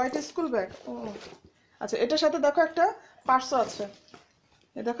 আচ্ছা হোয়াইট স্কুল ব্যাগ। ও আচ্ছা, এটার সাথে দেখো একটা পার্সও আছে,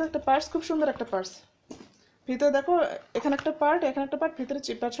 এই দেখো একটা পার্স, খুব সুন্দর একটা পার্স। ভিতরে দেখো এখানে একটা পার্ট, এখানে একটা পার্ট, ভিতরে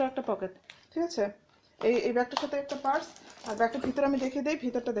চিপার ছাড়া একটা পকেট। ঠিক আছে, এই ব্যাগটার সাথে একটা পার্স। আর ব্যাগটার ভিতরে আমি দেখিয়ে দিই,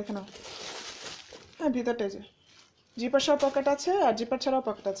 ভিতরটা দেখে নাও। হ্যাঁ, ভিতরটা এই যে জিপার সহ পকেট আছে আর জিপার ছাড়াও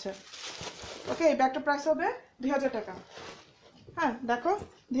পকেট আছে। ওকে, এই ব্যাগটার প্রাইস হবে 2000 টাকা। হ্যাঁ দেখো,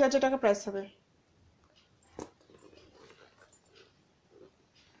 2000 টাকা প্রাইস হবে।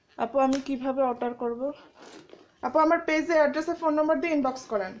 আপু আমি কিভাবে অর্ডার করব? আপু আমার পেজে অ্যাড্রেস আর ফোন নম্বর দিয়ে ইনবক্স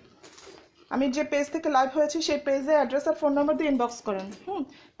করেন। আমি যে পেজ থেকে লাইভ হয়েছি সেই পেজে অ্যাড্রেস আর ফোন নম্বর দিয়ে ইনবক্স করেন।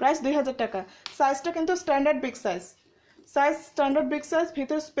 প্রাইস 2000 টাকা। সাইজটা কিন্তু standard big size, standard big size,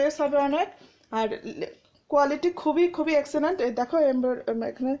 ভিতরে স্পেস হবে অনেক। আর কোয়ালিটি খুবই খুবই এক্সেলেন্ট। এই দেখো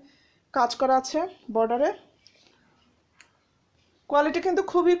এখানে কাজ করা আছে বর্ডারে। কোয়ালিটি কিন্তু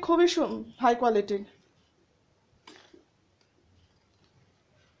খুবই খুবই হাই কোয়ালিটির।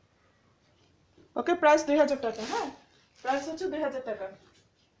 ওকে, প্রাইস 2000 টাকা। হ্যাঁ, প্রাইস হচ্ছে 2000 টাকা।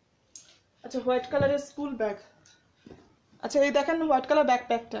 আচ্ছা, হোয়াইট কালারের স্কুল ব্যাগ। আচ্ছা, এই দেখেন হোয়াইট কালার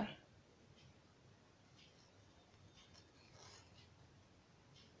ব্যাকপ্যাকটা।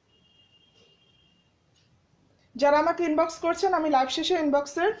 যারা আমাকে ইনবক্স করছেন, আমি লাইভ শেষে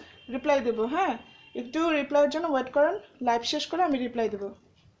ইনবক্সের রিপ্লাই দেবো। হ্যাঁ, একটু রিপ্লাইয়ের জন্য ওয়েট করেন, লাইভ শেষ করে আমি রিপ্লাই দেবো।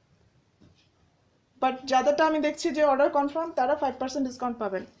 বাট যাদেরটা আমি দেখছি যে অর্ডার কনফার্ম, তারা 5% ডিসকাউন্ট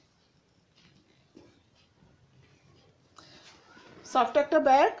পাবেন। সফট একটা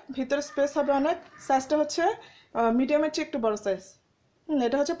ব্যাগ, ভিতরে স্পেস হবে অনেক। সাইজটা হচ্ছে মিডিয়ামের চেয়ে একটু বড় সাইজ।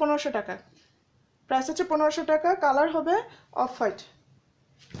 এটা হচ্ছে 1500 টাকা। প্রাইস হচ্ছে 1500 টাকা। কালার হবে অফ হোয়াইট।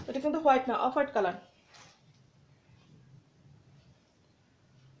 এটা কিন্তু হোয়াইট না, অফ হোয়াইট কালার।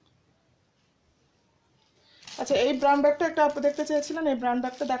 আচ্ছা, এই ব্রাউন ব্যাগটা একটা আপু দেখতে চেয়েছিলেন, এই ব্রাউন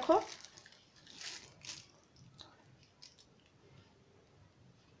ব্যাগটা দেখো।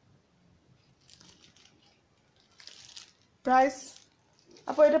 প্রাইস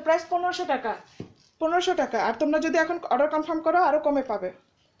আপু, এটা প্রাইস 1500 টাকা। 1500 টাকা। আর তোমরা যদি এখন অর্ডার কনফার্ম করো আরো কমে পাবে।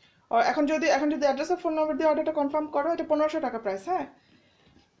 এখন যদি অ্যাড্রেস আর ফোন নম্বর দিয়ে অর্ডারটা কনফার্ম করো, এটা 1500 টাকা প্রাইস। হ্যাঁ,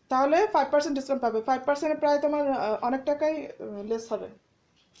 তাহলে 5% ডিসকাউন্ট পাবে। 5% প্রায় তোমার অনেক টাকাই লেস হবে।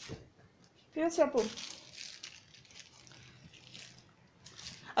 ঠিক আছে আপু।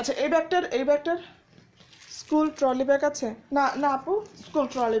 আচ্ছা, এই ব্যাগটার স্কুল ট্রলি ব্যাগ আছে? না না আপু, স্কুল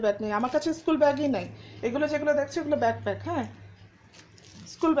ট্রলি ব্যাগ নেই আমার কাছে, স্কুল ব্যাগই নেই। এগুলো যেগুলো দেখছো এগুলো ব্যাকপ্যাক। হ্যাঁ,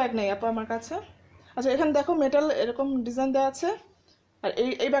 স্কুল ব্যাগ নেই আপু আমার কাছে। আচ্ছা, এখানে দেখো মেটাল এরকম ডিজাইন দেওয়া আছে। আর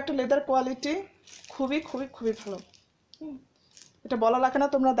এই ব্যাগটা লেদার কোয়ালিটি খুবই খুবই খুবই ভালো। এটা বলা লাগে না,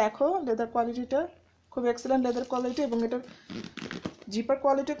 তোমরা দেখো লেদার কোয়ালিটিটা খুব এক্সেলেন্ট লেদার কোয়ালিটি। এবং এটার জিপার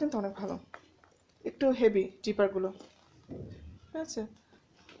কোয়ালিটিও কিন্তু অনেক ভালো, একটু হেভি জিপারগুলো। ঠিক আছে।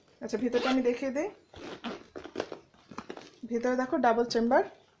 আচ্ছা, ভিতরটা আমি দেখিয়ে দিই। ভিতরে দেখো ডাবল চেম্বার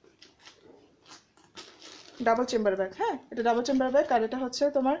ব্যাগ। হ্যাঁ, এটা ডাবল চেম্বার ব্যাগ। আর এটা হচ্ছে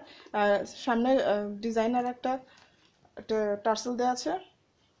তোমার সামনে ডিজাইনার একটা টার্সেল দেওয়া আছে,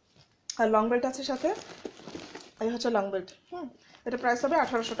 আর লং বেল্ট আছে সাথে। এই হচ্ছে লং বেল্ট। এটা প্রাইস হবে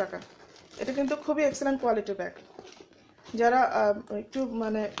 1800 টাকা। এটা কিন্তু খুবই এক্সেলেন্ট কোয়ালিটির ব্যাগ। যারা একটু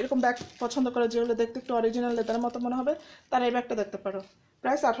মানে এরকম ব্যাগ পছন্দ করে, যেগুলো দেখতে একটু অরিজিনাল লেদার মতো মনে হবে, তারা এই ব্যাগটা দেখতে পারো।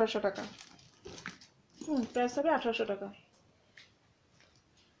 প্রাইস 1800 টাকা। প্রাইস হবে 1800 টাকা।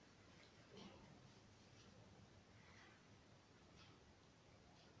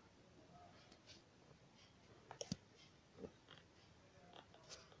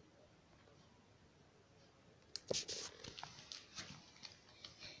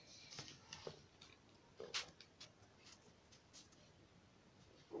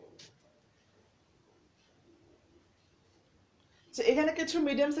 এখানে কিছু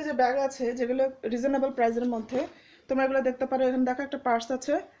মিডিয়াম সাইজের ব্যাগ আছে যেগুলো রিজনেবল প্রাইসের মধ্যে। তোমরা এগুলো দেখতে পারো। এখানে দেখো একটা পার্স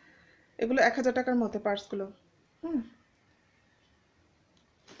আছে, এগুলো 1000 টাকার মধ্যে পার্সগুলো।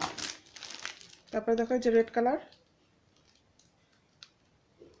 তারপরে দেখো এই যে রেড কালার,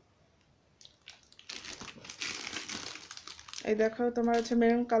 এই দেখো তোমার হচ্ছে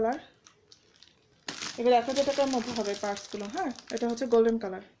মেরুন কালার। এগুলো 1000 টাকার মধ্যে হবে পার্সগুলো। হ্যাঁ, এটা হচ্ছে গোল্ডেন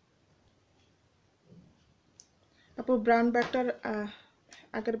কালার। আপু ব্রাউন ব্যাগটার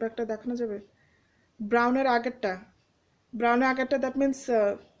আগের ব্যাগটা দেখানো যাবে? ব্রাউনের আগেরটা দ্যাট মিনস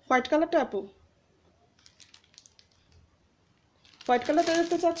হোয়াইট কালারটা। আপু হোয়াইট কালারটা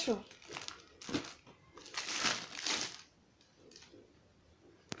দেখতে চাচ্ছ?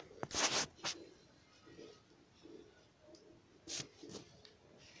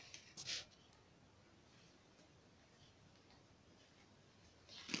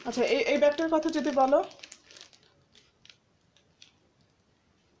 আচ্ছা, এই ব্যাগটার কথা যদি বলো,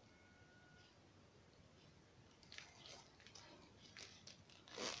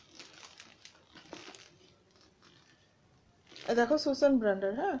 দেখো সুসান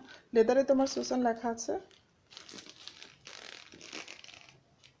ব্র্যান্ডের, হ্যাঁ, লেদারে তোমার সুসান লেখা আছে।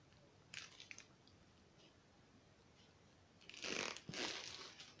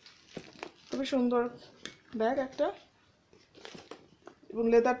 খুবই সুন্দর ব্যাগ একটা, এবং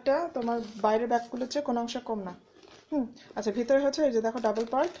লেদারটা তোমার বাইরের ব্যাগগুলোর চেয়ে কোনো অংশে কম না। আচ্ছা, ভিতরে হচ্ছে এই যে দেখো ডাবল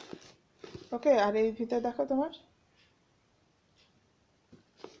পার্ট। ওকে, আর এই ভিতরে দেখো তোমার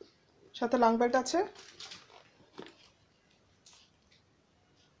সাথে লং বেল্ট আছে।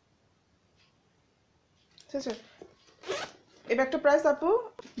 ঠিক আছে, এই ব্যাগটা প্রাইস আপু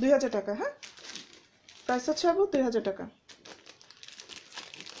 2000 টাকা। হ্যাঁ, প্রাইস হচ্ছে আপু 2000 টাকা।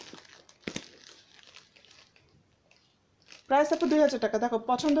 প্রাইস আপু 2000 টাকা। দেখো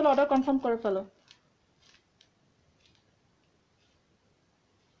পছন্দ হলে অর্ডার কনফার্ম করে ফেলো।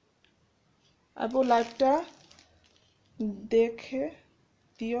 আপু লাইভটা দেখে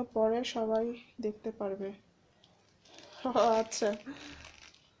দিও, পরে সবাই দেখতে পারবে। আচ্ছা,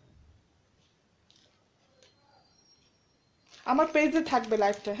 আমার পেজে থাকবে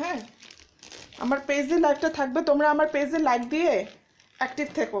লাইভটা। হ্যাঁ, আমার পেজে লাইভটা থাকবে, তোমরা আমার পেজে লাইক দিয়ে অ্যাক্টিভ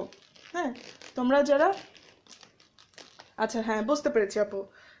থেকো। হ্যাঁ, তোমরা যারা, আচ্ছা হ্যাঁ বুঝতে পেরেছি আপু,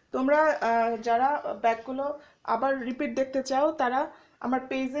 তোমরা যারা ব্যাগগুলো আবার রিপিট দেখতে চাও তারা আমার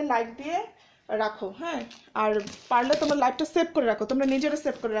পেজে লাইক দিয়ে রাখো। হ্যাঁ, আর পারলে তোমার লাইভটা সেভ করে রাখো, তোমরা নিজেরা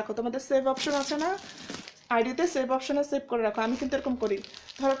সেভ করে রাখো। তোমাদের সেভ অপশন আছে না আইডিতে, সেভ অপশনে সেভ করে রাখো। আমি কিন্তু এরকম করি,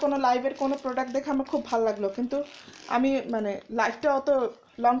 ধরো কোনো লাইভের কোনো প্রোডাক্ট দেখে আমার খুব ভালো লাগলো, কিন্তু আমি মানে লাইভটা অত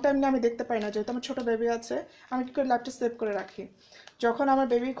লং টাইম নিয়ে আমি দেখতে পাই না, যেহেতু আমার ছোটো বেবি আছে। আমি কী করে লাইভটা সেভ করে রাখি, যখন আমার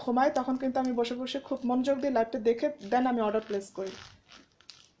বেবি ঘুমায় তখন কিন্তু আমি বসে বসে খুব মনোযোগ দিয়ে লাইভটা দেখে দেন আমি অর্ডার প্লেস করি।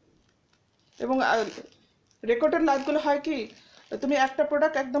 এবং রেকর্ডের লাইভগুলো হয় কি, তুমি একটা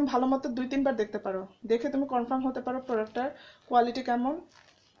প্রোডাক্ট একদম ভালো মতো 2-3 বার দেখতে পারো, দেখে তুমি কনফার্ম হতে পারো প্রোডাক্টটার কোয়ালিটি কেমন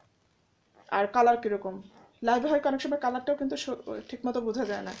আর কালার কীরকম। লাইভে হয় অনেক সময় কালারটাও কিন্তু ঠিকমতো বোঝা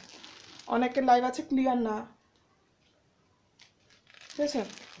যায় না, অনেকের লাইভ আছে ক্লিয়ার না। ঠিক আছে,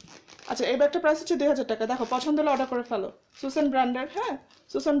 আচ্ছা এই ব্যাগটা প্রাইস হচ্ছে 2000 টাকা। দেখো পছন্দ হলে অর্ডার করে ফেলো। সুসান ব্র্যান্ডের, হ্যাঁ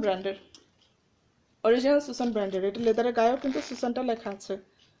সুসান ব্র্যান্ডের, অরিজিনাল সুসান ব্র্যান্ডের। এটা লেদারের গায়েও কিন্তু সুসানটা লেখা আছে।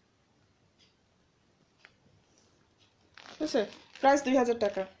 ঠিক আছে, প্রাইস 2000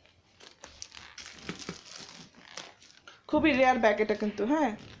 টাকা। খুবই রেয়ার ব্যাগ এটা কিন্তু,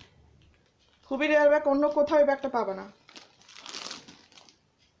 হ্যাঁ খুবই রেয়ার ব্যাগ, অন্য কোথাও এই ব্যাগটা পাবে না।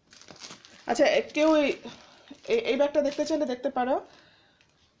 আচ্ছা, কেউ এই ব্যাগটা দেখতে চাইলে দেখতে পারো,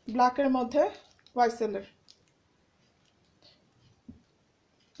 ব্ল্যাকের মধ্যে ওয়াইসেলের।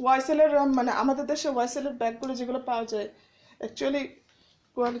 ওয়াইসেলের মানে আমাদের দেশে ওয়াইসেলের ব্যাগগুলো যেগুলো পাওয়া যায় অ্যাকচুয়ালি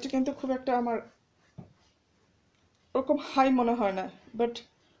কোয়ালিটি কিন্তু খুব একটা আমার ওরকম হাই মনে হয় না, বাট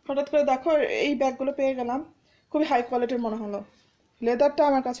হঠাৎ করে দেখো এই ব্যাগগুলো পেয়ে গেলাম, খুবই হাই কোয়ালিটির মনে হলো। লেদারটা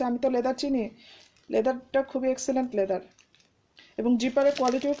আমার কাছে, আমি তো লেদার চিনি, লেদারটা খুবই এক্সেলেন্ট লেদার, এবং জিপারের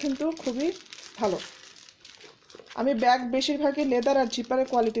কোয়ালিটিও কিন্তু খুবই ভালো। আমি ব্যাগ বেশিরভাগই লেদার আর জিপারের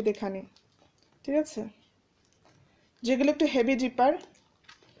কোয়ালিটি দেখানি। ঠিক আছে, যেগুলো একটু হেভি জিপার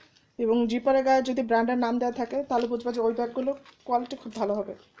এবং জিপারের গায়ে যদি ব্র্যান্ডের নাম দেওয়া থাকে তাহলে বুঝবা যে ওই ব্যাগগুলো কোয়ালিটি খুব ভালো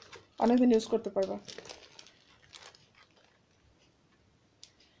হবে, অনেকদিন ইউজ করতে পারবা।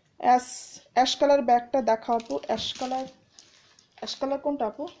 অ্যাশ কালার ব্যাগটা দেখাও আপু। অ্যাশ কালার কোনটা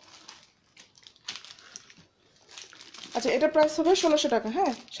আপু? আচ্ছা, এটা প্রাইস হবে 1600 টাকা।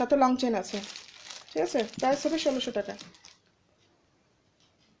 হ্যাঁ, সাথে লং চেন আছে। ঠিক আছে, প্রাইস হবে 1600 টাকা।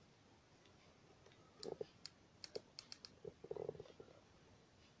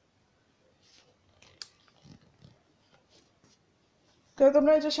 তো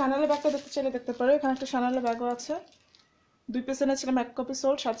তোমরা এই যে শ্যানেলের ব্যাগটা দেখতে চাইলে দেখতে পারো, এখানে একটা শ্যানেলের ব্যাগও আছে। 2 পিস এনেছিলাম, 1 কপি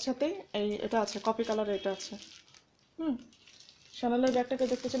সোল্ড, সাথে সাথেই এটা আছে, কপি কালারের এটা আছে। শ্যানেলের ব্যাগটাকে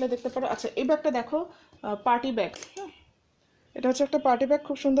দেখতে চাইলে দেখতে পারো। আচ্ছা, এই ব্যাগটা দেখো, পার্টি ব্যাগ। এটা হচ্ছে একটা পার্টি ব্যাগ,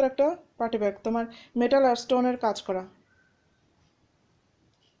 খুব সুন্দর একটা পার্টি ব্যাগ, তোমার মেটাল আর স্টোনের কাজ করা।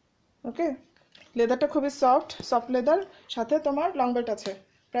 ওকে, লেদারটা খুবই সফট লেদার, সাথে তোমার লং বেল্ট আছে।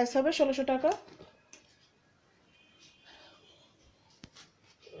 প্রাইস হবে 1600 টাকা।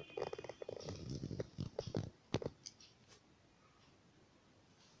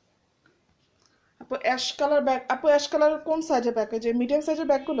 আপু অ্যাশ কালার ব্যাগ, আপু অ্যাশ কালার কোন সাইজের ব্যাগ? যে মিডিয়াম সাইজের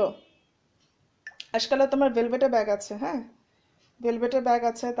ব্যাগগুলো অ্যাশ কালার, তোমার ভেলভেটের ব্যাগ আছে। হ্যাঁ, ভেলভেটের ব্যাগ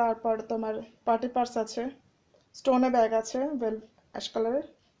আছে, তারপর তোমার পার্টি পার্স আছে, স্টোনের ব্যাগ আছে অ্যাশ কালারের।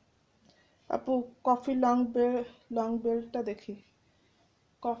 আপু কফি লং বেল্টটা দেখি,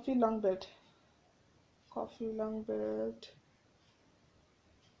 coffee long belt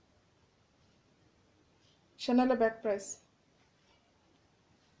শ্যানেলের bag price.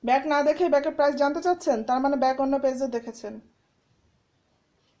 Bag না দেখে ব্যাগের প্রাইস জানতে চাচ্ছেন, তার মানে ব্যাগ অন্য পেজে দেখেছেন।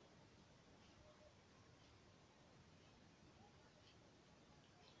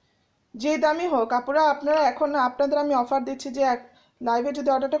 যে দামি হোক আপুরা, আপনারা এখন আপনাদের আমি অফার দিচ্ছি যে লাইভে যদি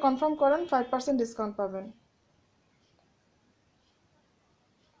অর্ডারটা কনফার্ম করেন 5% ডিসকাউন্ট পাবেন।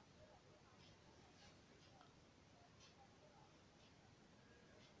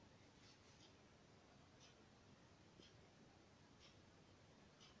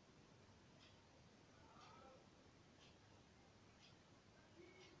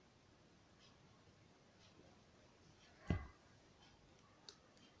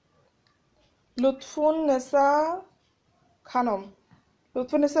 লুৎফুন্নেসা খানম,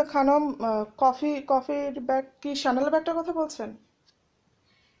 লুৎফুন্নেসা খানম, কফির ব্যাগ কি শ্যানেলের ব্যাগটার কথা বলছেন?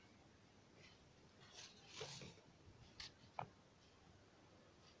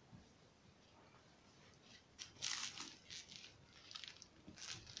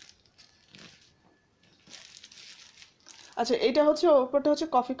 আচ্ছা, এটা হচ্ছে ওপরটা হচ্ছে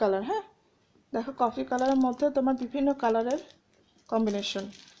কফি কালার। হ্যাঁ, দেখো কফি কালারের মধ্যে তোমার বিভিন্ন কালারের কম্বিনেশন।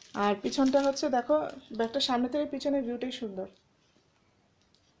 আর পিছনটা হচ্ছে দেখো, ব্যাগটা সামনে থেকে পিছনের ভিউটাই সুন্দর।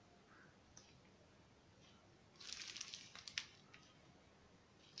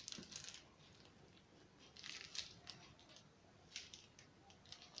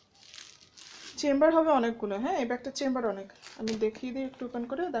 চেম্বার হবে অনেকগুলো। হ্যাঁ, এই ব্যাগটার চেম্বার অনেক। আমি দেখিয়ে দিই একটু ওপেন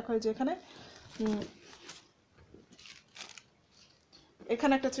করে। দেখো এই যে এখানে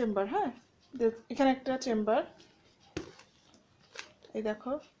এখানে একটা চেম্বার। হ্যাঁ, এখানে একটা চেম্বার, এই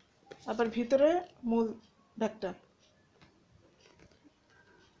দেখো। আবার ভিতরে মূল ব্যাগটা।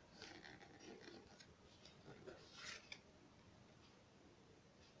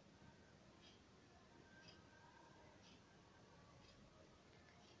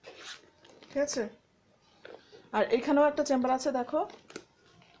 ঠিক আছে, আর এখানেও একটা চেম্বার আছে দেখো,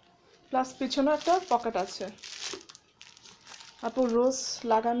 প্লাস পিছনেও একটা পকেট আছে। আপু রোজ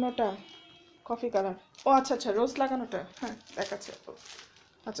লাগানোটা কফি কালার, ও আচ্ছা আচ্ছা, রোজ লাগানোটা হ্যাঁ দেখাচ্ছে আপু।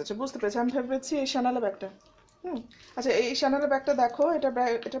 আচ্ছা আচ্ছা, বুঝতে পেরেছি। আমি ভেবেছি এই শ্যানেলের ব্যাগটা। আচ্ছা, এই শ্যানেলের ব্যাগটা দেখো,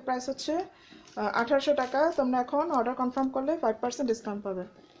 এটা প্রাইস হচ্ছে 1800 টাকা। তোমরা এখন অর্ডার কনফার্ম করলে 5% ডিসকাউন্ট পাবে।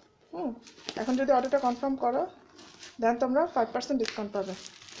 এখন যদি অর্ডারটা কনফার্ম করো দেন তোমরা 5% ডিসকাউন্ট পাবে।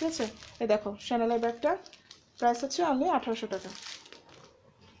 ঠিক আছে, এই দেখো শ্যানেলের ব্যাগটা প্রাইস হচ্ছে অনলি 1800 টাকা।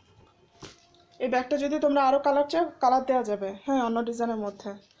 এই ব্যাগটা যদি তোমরা আরও কালার চাও, কালার দেওয়া যাবে। হ্যাঁ, অন্য ডিজাইনের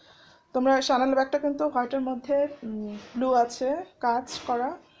মধ্যে। তোমরা শ্যানেল ব্যাগটা কিন্তু হোয়াইটের মধ্যে ব্লু আছে কাজ করা,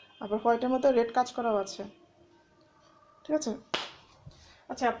 আবার হোয়াইটের মধ্যে রেড কাজ করাও আছে। ঠিক আছে।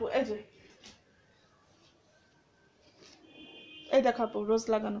 আচ্ছা আপু, এই দেখো আপু, রোজ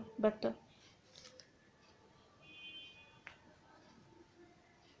লাগানো ব্যাগটা।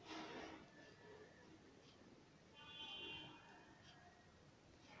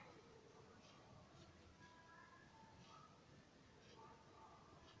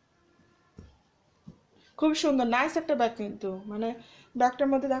 খুব সুন্দর, নাইস একটা ব্যাগ কিন্তু। মানে ব্যাগটার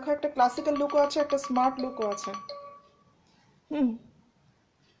মধ্যে দেখো একটা ক্লাসিক্যাল লুকও আছে, একটা স্মার্ট লুকও আছে। হুম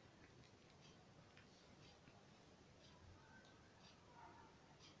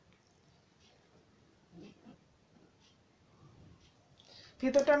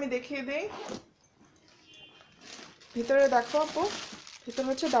ভিতরটা আমি দেখিয়ে দিই। ভিতরে দেখো আপু, ভিতরে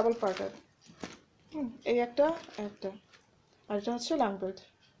হচ্ছে ডাবল পার্টার। এই একটা একটা, আর এটা হচ্ছে ল্যাঙ্গুয়েজ।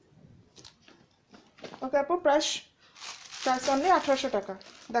 ওকে আপু, প্রাইস অনলি 1800 টাকা।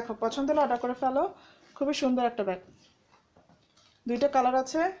 দেখো পছন্দ হলে অর্ডার করে ফেলো। খুবই সুন্দর একটা ব্যাগ। দুইটা কালার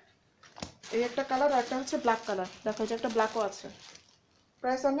আছে, এই একটা কালার আর একটা হচ্ছে ব্ল্যাক কালার। দেখো যে একটা ব্ল্যাকও আছে।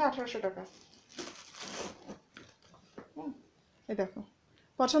 প্রাইস অনলি 1800 টাকা। এই দেখো,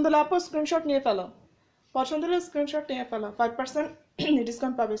 পছন্দ হলে আপু স্ক্রিনশট নিয়ে ফেলো। পছন্দ হলে স্ক্রিনশট নিয়ে ফেলো, 5%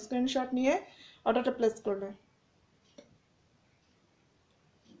 ডিসকাউন্ট পাবে স্ক্রিনশট নিয়ে অর্ডারটা প্লেস করলে।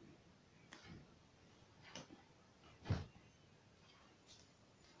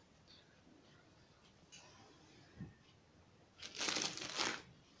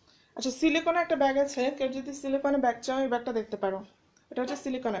 আচ্ছা, সিলিকনের একটা ব্যাগ আছে। কেউ যদি সিলিকনের ব্যাগ চাও, এই ব্যাগটা দেখতে পারো। এটা হচ্ছে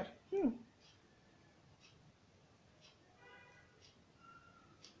সিলিকনের।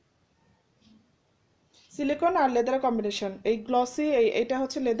 সিলিকন আর লেদারের কম্বিনেশন। এই গ্লসি, এইটা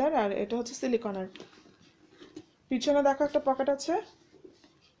হচ্ছে লেদার আর এটা হচ্ছে সিলিকনের। পিছনে দেখো একটা পকেট আছে,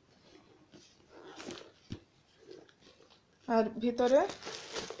 আর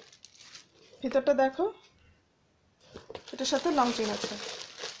ভিতরটা দেখো, এটার সাথে লং চেন আছে।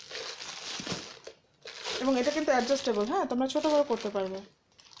 এবং এটা কিন্তু অ্যাডজাস্টেবল। হ্যাঁ, তোমরা ছোট বড় করতে পারবে।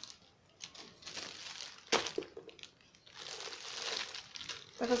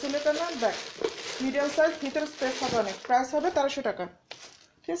 দেখো সিলিকনের ব্যাগ, মিডিয়াম সাইজ, ভিতরে স্পেস হবে অনেক। প্রাইস হবে 1300 টাকা।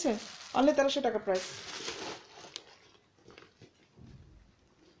 ঠিক আছে, অনলি 1300 টাকা প্রাইস।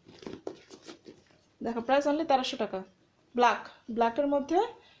 দেখো প্রাইস অনলি 1300 টাকা। ব্ল্যাকের মধ্যে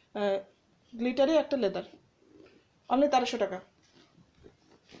গ্লিটারি একটা লেদার, অনলি 1300 টাকা।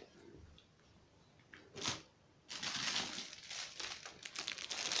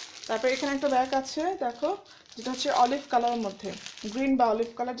 তারপর এখানে একটা ব্যাগ আছে দেখো, যেটা হচ্ছে অলিভ কালারের মধ্যে, গ্রিন বা অলিভ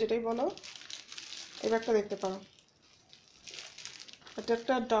কালার যেটাই বলো, এই ব্যাগটা দেখতে পারো। এটা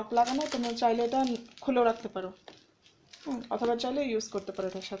একটা ডক লাগানো, তোমরা চাইলে এটা খুলেও রাখতে পারো, অথবা চাইলে ইউজ করতে পারো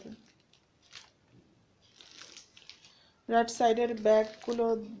এটার সাথে। রাইট সাইডের ব্যাগগুলো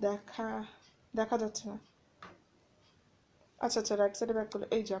দেখা যাচ্ছে না। আচ্ছা আচ্ছা, রাইট সাইডের ব্যাগগুলো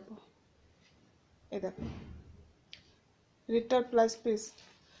এই যাবো, এই দেখো রেটটার প্রাইস পিস।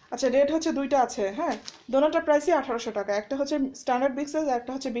 আচ্ছা রেট হচ্ছে দুইটা আছে, হ্যাঁ, দোনোটা প্রাইসই 1800 টাকা। একটা হচ্ছে স্ট্যান্ডার্ড বিগ সাইজ,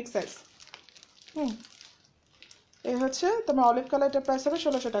 একটা হচ্ছে বিগ সাইজ। এই হচ্ছে তোমার অলিভ কালারটার প্রাইস হবে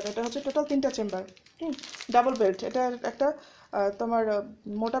 1600 টাকা। এটা হচ্ছে টোটাল 3টা চেম্বার, ডাবল বেল্ট। এটা একটা তোমার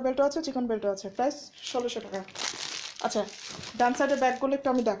মোটা বেল্টও আছে, চিকন বেল্টও আছে, প্রাইস 1600 টাকা। আচ্ছা ডান সাইডের ব্যাগগুলো একটু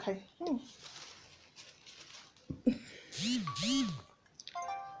আমি দেখাই।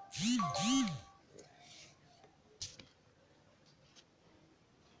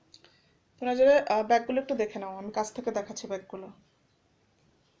 তোমরা যে ব্যাগগুলো একটু দেখে নাও, আমি কাছ থেকে দেখাচ্ছি ব্যাগগুলো।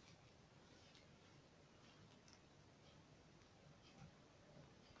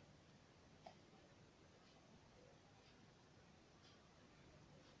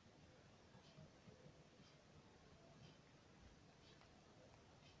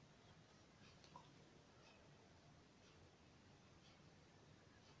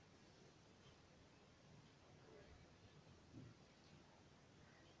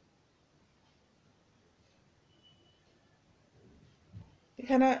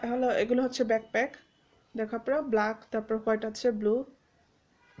 এখানে হলো এগুলো হচ্ছে ব্যাকপ্যাক, দেখো আপনারা, ব্ল্যাক, তারপর হোয়াইট আছে, ব্লু।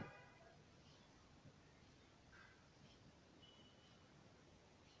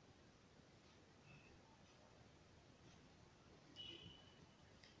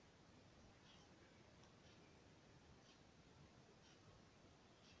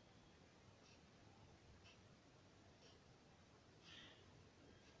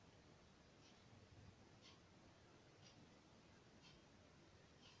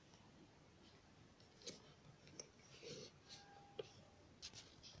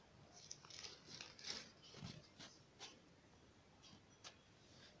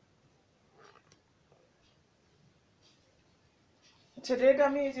 আচ্ছা রেড,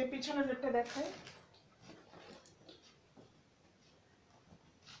 আমি এই যে পিছনের রেডটা দেখাই।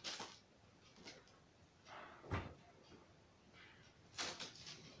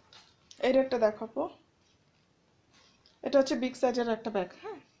 এই রেডটা দেখাবো। এটা হচ্ছে বিগ সাইজের একটা ব্যাগ,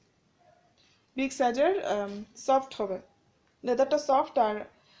 হ্যাঁ, বিগ সাইজের, সফট হবে, লেদারটা সফট, আর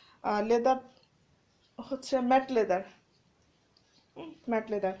লেদার হচ্ছে mat leather, mat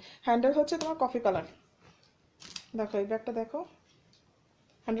leather. Handle হচ্ছে তোমার কফি কালার, দেখো এই ব্যাগটা দেখো,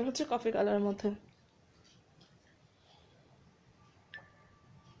 হ্যান্ডেল হচ্ছে কফি কালারের মধ্যে।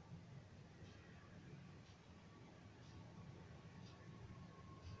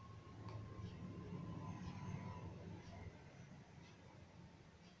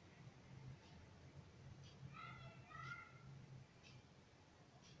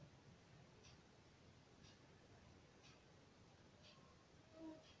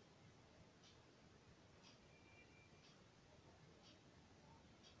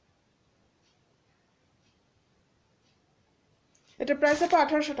 এটা প্রাইস হবে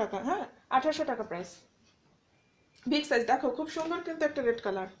 1800 টাকা, হ্যাঁ, 1800 টাকা প্রাইস, বিগ সাইজ। দেখো খুব সুন্দর কিন্তু একটা রেড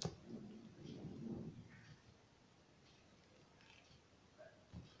কালার।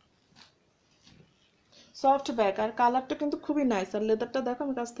 সফট ব্যাগ, আর কালারটা কিন্তু খুবই নাইস। আর লেদারটা দেখো,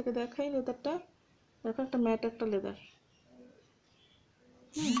 আমি কাছ থেকে দেখাই লেদারটা, দেখো একটা ম্যাট একটা লেদার,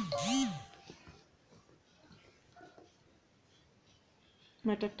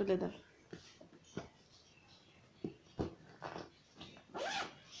 ম্যাট একটা লেদার।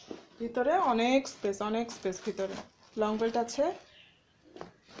 ভিতরে অনেক স্পেস, অনেক স্পেস ভিতরে। লং বেল্ট আছে,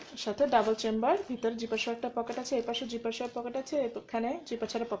 সাথে ডাবল চেম্বার, ভিতরে জিপার একটা পকেট আছে, এই পাশে জিপার পকেট আছে, এখানে জিপার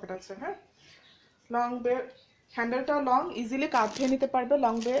ছাড়া পকেট আছে, হ্যাঁ। লং বেল্ট, হ্যান্ডেলটাও লং, ইজিলি কাঁধ ধুয়ে নিতে পারবে,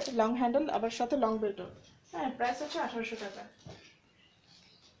 লং হ্যান্ডেল, আবার সাথে লং বেল্টও, হ্যাঁ। প্রাইস হচ্ছে 1800 টাকা,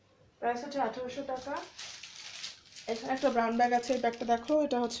 প্রাইস হচ্ছে 1800 টাকা। এখানে একটা ব্রাউন ব্যাগ আছে, এই ব্যাগটা দেখো,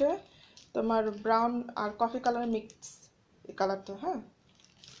 এটা হচ্ছে তোমার ব্রাউন আর কফি কালার মিক্স, এই কালারটা, হ্যাঁ।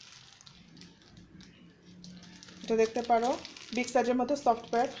 এটা দেখতে পারো, বিগ সাইজের মধ্যে সফট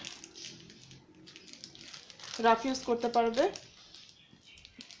ব্যাগ, রাফ ইউজ করতে পারবে।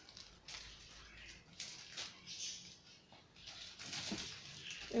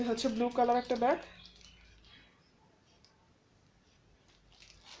 এই হচ্ছে ব্লু কালার একটা ব্যাগ,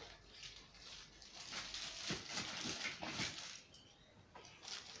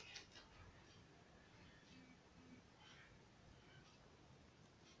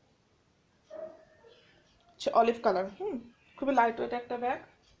 অলিভ কালার। খুবই লাইট ওয়েট একটা ব্যাগ।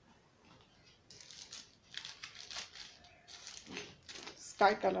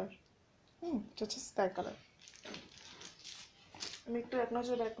 Sky colour. এটা হচ্ছে স্কাই কালার। আমি একটু এক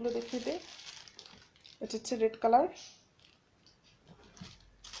নজর ব্যাগগুলো দেখিয়ে দিই। এটা হচ্ছে রেড কালার,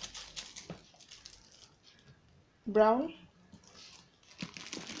 ব্রাউন,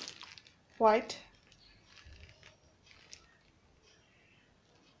 হোয়াইট,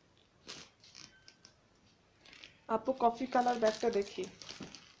 আপু কফি কালার ব্যাগটা দেখি।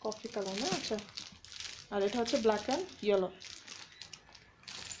 কফি কালার না? আচ্ছা। আর এটা হচ্ছে ব্ল্যাক অ্যান্ড ইয়েলো।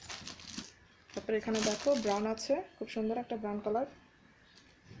 তারপরে এখানে দেখো ব্রাউন আছে, খুব সুন্দর একটা ব্রাউন কালার।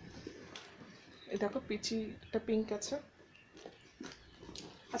 এই দেখো পিচি একটা পিঙ্ক আছে।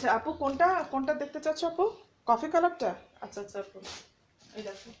 আচ্ছা আপু কোনটা কোনটা দেখতে চাচ্ছ আপু? কফি কালারটা? আচ্ছা আচ্ছা আপু, এই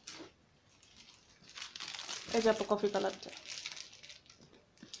দেখো, এই যে আপু কফি কালারটা।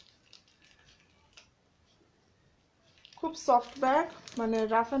 খুব সফট ব্যাগ, মানে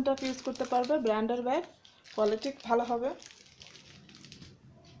রাফ অ্যান্ড টাফ ইউজ করতে পারবে, ব্র্যান্ডের ব্যাগ, কোয়ালিটি ভালো হবে।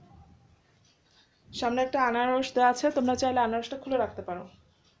 সামনে একটা আনারস দেওয়া আছে, তোমরা চাইলে আনারসটা খুলে রাখতে পারো।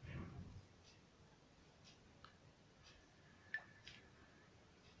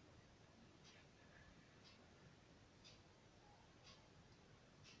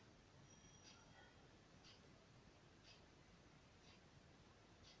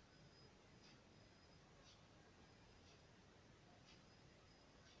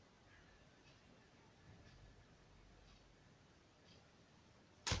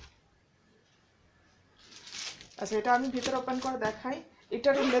 আচ্ছা এটা আমি ভিতরে ওপেন করে দেখাই।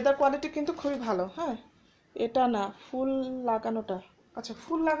 এটার লেদার কোয়ালিটি কিন্তু খুবই ভালো। হ্যাঁ, এটা না, ফুল লাগানোটা। আচ্ছা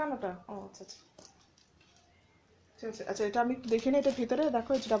ফুল লাগানোটা, ও আচ্ছা আচ্ছা ঠিক আছে। আচ্ছা এটা আমি একটু দেখে নিই। এটা ভিতরে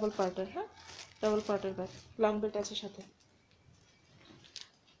দেখো, এটা ডাবল পার্টের। হ্যাঁ, ডাবল পার্টের ব্যাগ, লং বেল্ট আছে সাথে।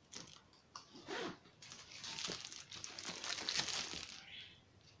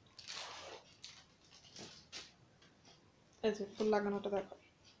 এই যে ফুল লাগানোটা দেখো।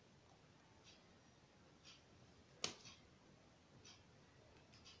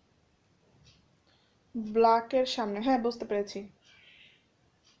 ব্ল্যাকের সামনে, হ্যাঁ বুঝতে পেরেছি।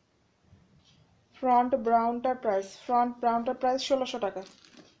 ফ্রন্ট ব্রাউনটার প্রাইস, ফ্রন্ট ব্রাউনটার প্রাইস 1600 টাকা।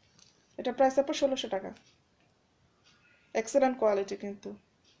 এটা প্রাইস আপনার 1600 টাকা। এক্সেলেন্ট কোয়ালিটি কিন্তু।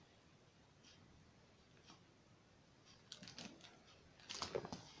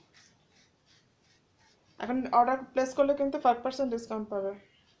 এখন অর্ডার প্লেস করলে কিন্তু 5% ডিসকাউন্ট পাবে।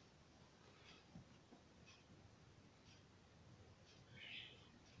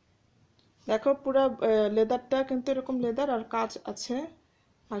 দেখো পুরো লেদারটা কিন্তু এরকম লেদার আর কাজ আছে।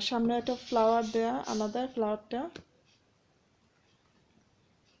 আর সামনে একটা ফ্লাওয়ার দেয়া, আলাদা ফ্লাওয়ারটা।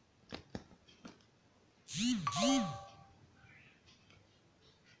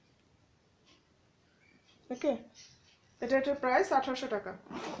 ওকে, এটার প্রাইস 1800 টাকা।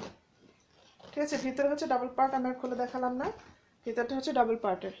 ঠিক আছে, ভিতরে হচ্ছে ডাবল পার্ট, আমি আর খুলে দেখালাম না। ভিতরটা হচ্ছে ডাবল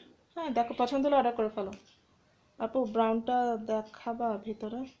পার্টের। হ্যাঁ দেখো, পছন্দ হলে অর্ডার করে ফেলো। আপু ব্রাউনটা দেখাবা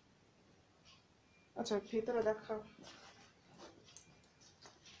ভিতরে? আচ্ছা ভিতরে দেখাও,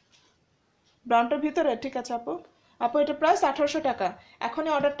 ব্রাউনটার ভিতরে। ঠিক আছে আপু। আপু এটা প্রাইস 1800 টাকা।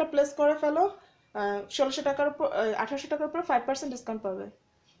 এখনই অর্ডারটা প্লেস করে ফেলো। 1600 টাকার উপর 1800 টাকার উপর 5% ডিসকাউন্ট পাবে।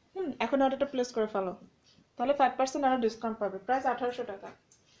 এখন অর্ডারটা প্লেস করে ফেলো, তাহলে 5% আরও ডিসকাউন্ট পাবে। প্রাইস 1800 টাকা।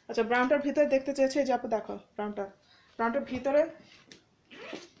 আচ্ছা ব্রাউনটার ভিতরে দেখতে চেয়েছি, এই যে আপু দেখো ব্রাউনটার ভিতরে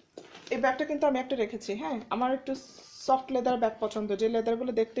এই ব্যাগটা কিন্তু আমি একটা রেখেছি। হ্যাঁ, আমার একটু সফট লেদার ব্যাগ পছন্দ, যে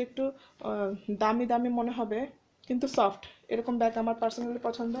লেদারগুলো দেখতে একটু দামি দামি মনে হবে কিন্তু সফট, এরকম ব্যাগ আমার পার্সোনালি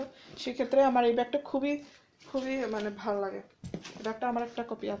পছন্দ। সেক্ষেত্রে আমার এই ব্যাগটা খুবই খুবই মানে ভালো লাগে। এই ব্যাগটা আমার একটা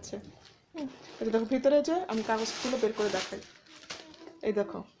কপি আছে। এই যে দেখো ভিতরে, যে আমি কাগজগুলো বের করে দেখাই। এই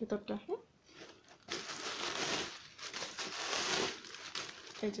দেখো ভিতরটা।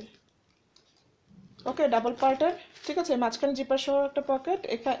 এই যে ওকে, ডাবল পার্টের। ঠিক আছে, মাঝখানে জিপার সহ একটা পকেট,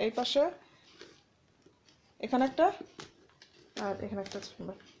 এই পাশে এখানে একটা, আর এখানে একটা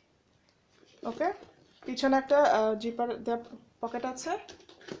চেম্বার। ওকে, পিছনে একটা জিপার পকেট আছে।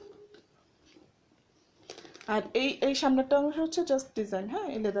 আর এই সামনেরটা অংশ হচ্ছে জাস্ট ডিজাইন। হ্যাঁ,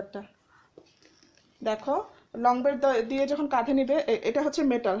 এই লেদারটা দেখো, লং বেল্ট দিয়ে যখন কাঁধে নিবে, এটা হচ্ছে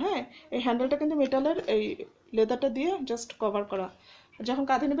মেটাল। হ্যাঁ, এই হ্যান্ডেলটা কিন্তু মেটালের, এই লেদারটা দিয়ে জাস্ট কভার করা। যখন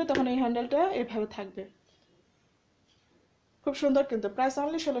কাঁধে নিবে তখন এই হ্যান্ডেলটা এভাবে থাকবে। খুব সুন্দর কিন্তু। প্রাইস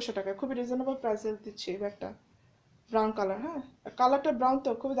অনলি 1600 টাকা। খুবই রিজনেবল প্রাইসে দিচ্ছি এই ব্যাগটা। Brown colour. হ্যাঁ, কালারটা ব্রাউন তো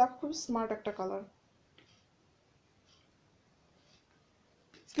খুবই, দেখো খুব স্মার্ট একটা কালার।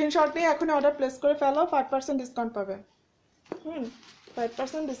 স্ক্রিনশট নিয়ে এখন অর্ডার প্লেস করে ফেলো, 5% ডিসকাউন্ট পাবে।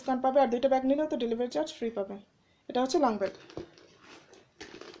 5% ডিসকাউন্ট পাবে। আর দুইটা ব্যাগ নিলেও তো ডেলিভারি চার্জ ফ্রি পাবে। এটা হচ্ছে লং ব্যাগ।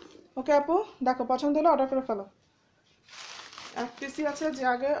 ওকে আপু, দেখো পছন্দ হলে অর্ডার করে ফেলো। এক পিসি আছে, যে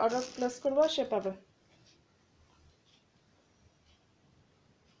আগে অর্ডার প্লেস করবো সে পাবে।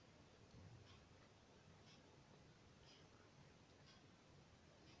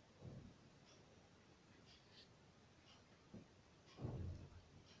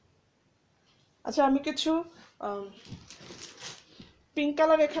 আচ্ছা, আমি কিছু পিঙ্ক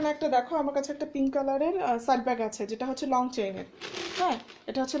কালার, এখানে একটা দেখো আমার কাছে একটা পিঙ্ক কালারের সাইড ব্যাগ আছে, যেটা হচ্ছে লং চেইনের। হ্যাঁ,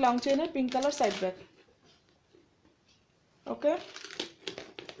 এটা হচ্ছে long চেইনের pink colour side bag. ওকে,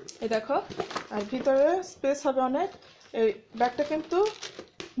 এই দেখো, আর ভিতরে স্পেস হবে অনেক। এই ব্যাগটা কিন্তু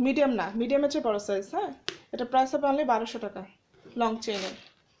মিডিয়াম না, মিডিয়ামের চেয়ে বড় সাইজ। হ্যাঁ, এটা প্রাইস হবে অনলি 1200 টাকা, লং চেইনের।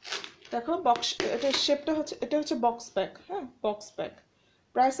 দেখো বক্স, এটা শেপটা হচ্ছে, এটা হচ্ছে বক্স ব্যাগ। হ্যাঁ, বক্স ব্যাগ,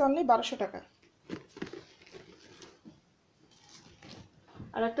 প্রাইস অনলি 1200 টাকা।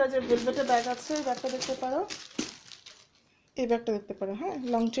 আর একটা যে ভেলভেটের ব্যাগ আছে, এই ব্যাগটা দেখতে পারো, এই ব্যাগটা দেখতে পারো। হ্যাঁ,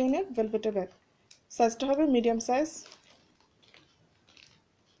 লং চেইনের ভেলভেটের ব্যাগ, সাইজটা হবে মিডিয়াম সাইজ,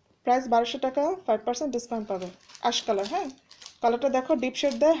 প্রাইস 1200 টাকা, 5% ডিসকাউন্ট পাবে। Ash colour. হ্যাঁ, কালারটা দেখো, ডিপ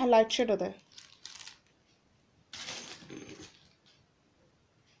শেড দেয়, হ্যাঁ লাইট শেডও দেয়।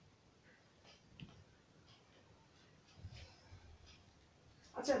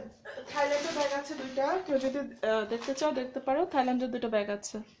 আচ্ছা, থাইল্যান্ডের ব্যাগ আছে দুইটা, কেউ যদি দেখতে চাও দেখতে পারো, থাইল্যান্ডের দুটো ব্যাগ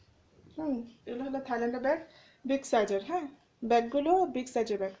আছে। এগুলো হলো থাইল্যান্ডের ব্যাগ, বিগ সাইজের। হ্যাঁ, ব্যাগগুলো বিগ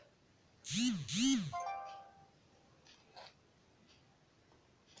সাইজের ব্যাগ।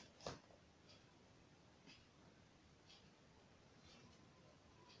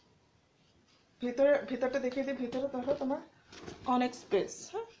 ভিতরটা দেখিয়ে দিই। ভিতরে তাহলে তোমার অনেক স্পেস।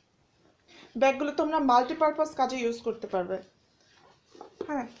 হ্যাঁ, ব্যাগগুলো তোমরা মাল্টিপারপাস কাজে ইউজ করতে পারবে।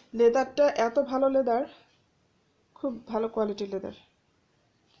 হ্যাঁ, লেদারটা এত ভালো লেদার, খুব ভালো কোয়ালিটির লেদার।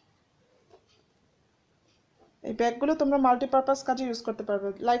 এই ব্যাগগুলো তোমরা মাল্টিপারপাস কাজে ইউজ করতে পারবে,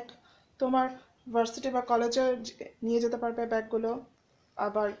 লাইক তোমার ভার্সিটি বা কলেজে নিয়ে যেতে পারবে ব্যাগগুলো,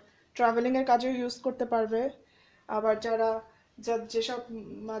 আবার ট্রাভেলিংয়ের কাজেও ইউজ করতে পারবে। আবার যেসব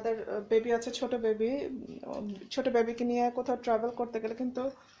মাদার বেবি আছে, ছোট বেবিকে নিয়ে কোথাও ট্রাভেল করতে গেলে কিন্তু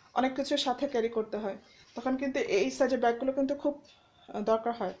অনেক কিছু সাথে ক্যারি করতে হয়, তখন কিন্তু এই সাইজের ব্যাগগুলো কিন্তু খুব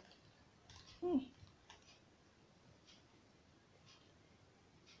দরকার হয়।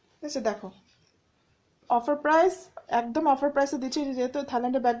 ঠিক আছে, দেখো অফার প্রাইস, একদম অফার প্রাইসে দিচ্ছি, যেহেতু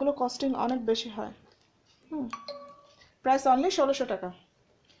থাইল্যান্ডের ব্যাগগুলো কস্টিং অনেক বেশি হয়। প্রাইস অনলি 1600 টাকা,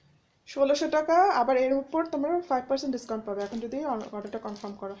 1600 টাকা। আবার এর উপর তোমরা 5% ডিসকাউন্ট পাবে এখন যদি অর্ডারটা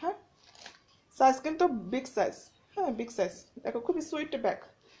কনফার্ম করো। হ্যাঁ, সাইজ কিন্তু বিগ সাইজ। হ্যাঁ, বিগ সাইজ। দেখো, খুবই সুইট ব্যাগ,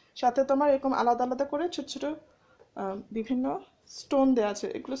 সাথে তোমার এরকম আলাদা আলাদা করে ছোট ছোট বিভিন্ন স্টোন দেওয়া আছে,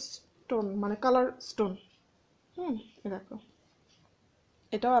 এগুলো স্টোন মানে কালার স্টোন। দেখো,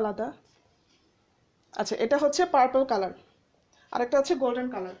 এটাও আলাদা। আচ্ছা, এটা হচ্ছে পার্পল কালার, আরেকটা হচ্ছে গোল্ডেন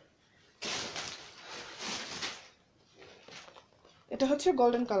কালার। এটা হচ্ছে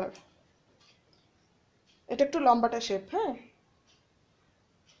গোল্ডেন কালার, এটা একটু লম্বাটা শেপ। হ্যাঁ,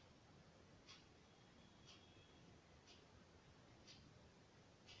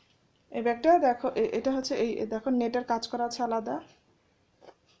 এই ব্যাগটা দেখো, এটা হচ্ছে এই দেখো, নেটের কাজ করা আছে আলাদা,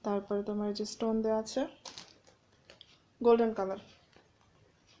 তারপরে তোমার যে স্টোন দেওয়া আছে, গোল্ডেন কালার।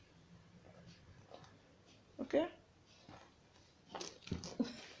 ওকে,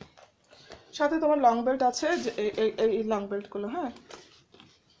 সাথে তোমার লং বেল্ট আছে, যে এই লং বেল্টগুলো। হ্যাঁ,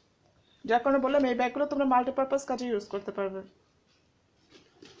 যার কারণে বললাম এই ব্যাগগুলো তোমরা মাল্টিপারপাস কাজে ইউজ করতে পারবে।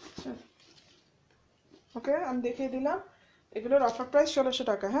 ওকে, আমি দেখিয়ে দিলাম। এগুলোর অফার প্রাইস 1600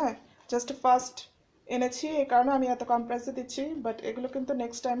 টাকা। হ্যাঁ, জাস্ট ফার্স্ট এনেছি, এই কারণে আমি এত কম প্রাইসে দিচ্ছি, বাট এগুলো কিন্তু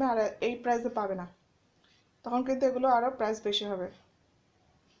নেক্সট টাইমে আর এই প্রাইসে পাবে না, তখন কিন্তু এগুলো আরও প্রাইস বেশি হবে।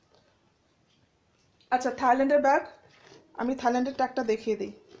 আচ্ছা, থাইল্যান্ডের ব্যাগ, আমি থাইল্যান্ডের ট্যাগটা দেখিয়ে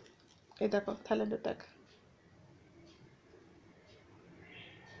দিই। এই দেখো, থাইল্যান্ডের ট্যাগ।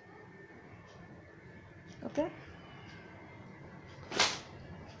 ওকে,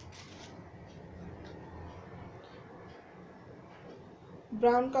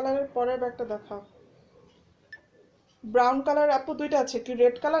 ব্রাউন কালারের পরের ব্যাগটা দেখাও। ব্রাউন কালার আপু দুইটা আছে, কি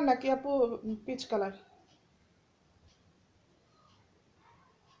রেড কালার নাকি আপু পিচ কালার?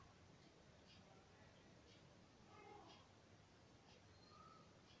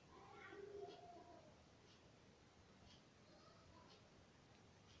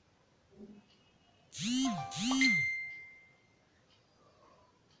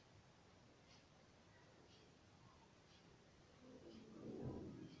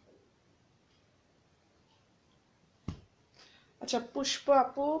 আচ্ছা, পুষ্প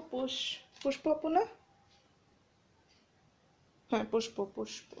আপু, পুষ্প আপু না? হ্যাঁ, পুষ্প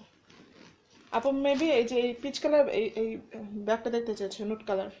আপু মেবি এই যে এই পিচ কালার এই ব্যাগটা দেখতে চাইছে, নুট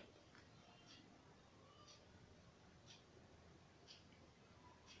কালার।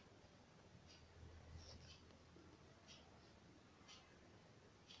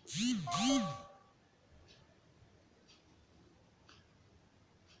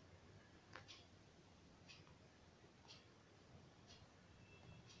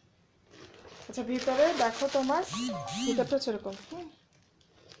 আচ্ছা ভিতরে দেখো তোমার ভিতরটা সেরকম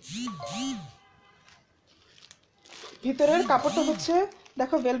ভিতরের কাপড়টা হচ্ছে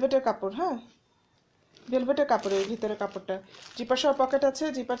দেখো ভেলভেটের কাপড়, হ্যাঁ ভেলভেটের কাপড় এই ভিতরের কাপড়টা। জিপার সহ পকেট আছে,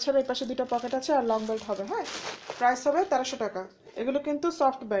 জিপার ছাড়া এই পাশে দুটো পকেট আছে আর লং বেল্ট হবে। হ্যাঁ প্রাইস হবে 1300 টাকা। এগুলো কিন্তু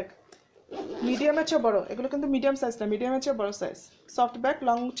সফট ব্যাগ, মিডিয়ামের চেয়ে বড়, এগুলো কিন্তু মিডিয়াম সাইজ না, মিডিয়ামের চেয়ে বড় size. Soft bag,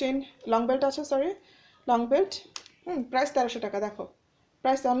 long chain, long belt আছে, সরি লং বেল্ট। প্রাইস 1300 টাকা। দেখো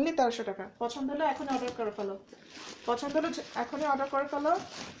প্রাইস অনলি 1300 টাকা। পছন্দ হলে এখনই অর্ডার করে ফেলো, পছন্দ হলে এখনই অর্ডার করে ফেলো।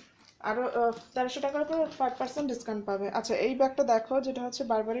 আরও 1300 টাকার উপর 5% ডিসকাউন্ট পাবে। আচ্ছা এই ব্যাগটা দেখো, যেটা হচ্ছে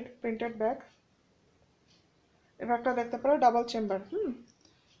বারবারি প্রিন্টেড ব্যাগ। এই ব্যাগটা দেখতে পারো, ডাবল চেম্বার।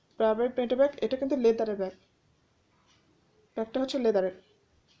 বারবারি প্রিন্টেড ব্যাগ, এটা কিন্তু লেদারের ব্যাগ, ব্যাগটা হচ্ছে লেদারের,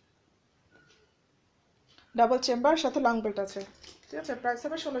 ডাবল চেম্বার, সাথে লং বেল্ট আছে। ঠিক আছে, প্রাইস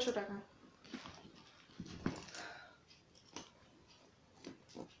হবে 1600 টাকা।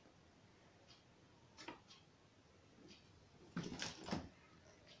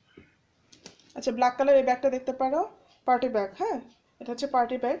 আচ্ছা ব্ল্যাক কালার এই ব্যাগটা দেখতে পারো, পার্টি ব্যাগ। হ্যাঁ এটা হচ্ছে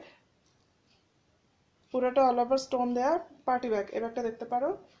পার্টি ব্যাগ, পুরোটা অল ওভার স্টোন দেওয়া পার্টি ব্যাগ। এই ব্যাগটা দেখতে পারো,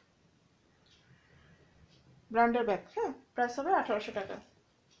 ব্র্যান্ডের ব্যাগ। হ্যাঁ প্রাইস হবে 1800 টাকা।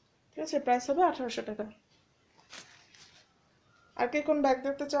 ঠিক আছে, প্রাইস হবে 1800 টাকা। আর কে কোন ব্যাগ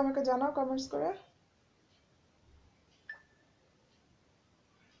দেখতে চাও আমাকে জানাও কমেন্টস করে।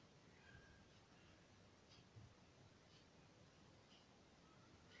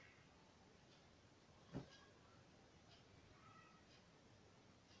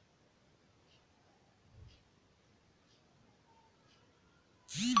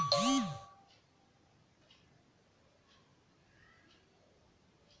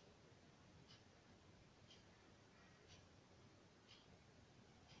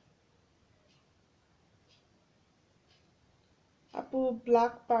 আপু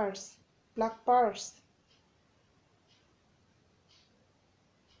black purse, black purse.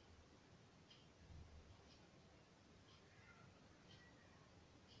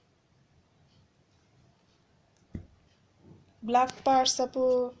 Black purse আপু,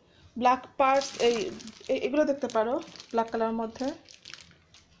 ব্ল্যাক পার্স এই এগুলো দেখতে পারো ব্ল্যাক কালারের মধ্যে।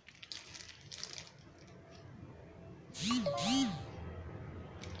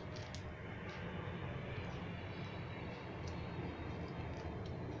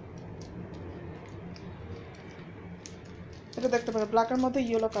 এটা দেখতে পারো ব্ল্যাকের মধ্যে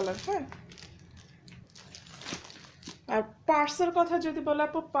ইয়েলো কালার। হ্যাঁ আর পার্সের কথা যদি বলো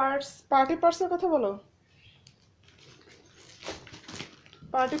আপু, পার্স পার্টি পার্সের কথা বলো,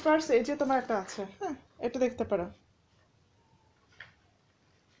 পার্টি পার্স এই যে তোমার একটা আছে। হ্যাঁ এটা দেখতে পারো।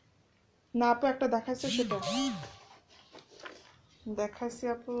 না আপু একটা দেখাইছে, সেটা দেখাইছি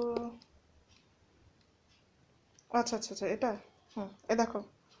আপু। আচ্ছা আচ্ছা আচ্ছা এটা, এ দেখো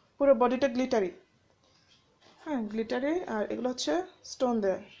পুরো বডিটা গ্লিটারি। হ্যাঁ গ্লিটারি, আর এগুলো হচ্ছে স্টোন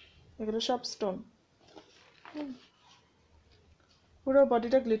দেয়া, এগুলো সব স্টোন। পুরো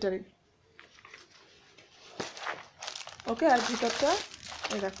বডিটা গ্লিটারি। ওকে, আর ভিতরটা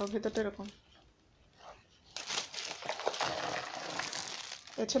এই দেখো, ভিতরটা এরকম।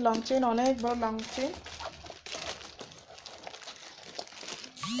 হচ্ছে লং চেন, অনেক বড় লং চেন।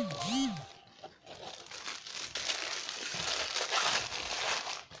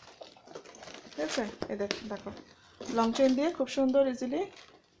 ঠিক আছে, এই দেখো লং চেন দিয়ে খুব সুন্দর ইজিলি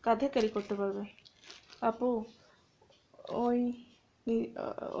কাঁধে ক্যারি করতে পারবে। আপু ওই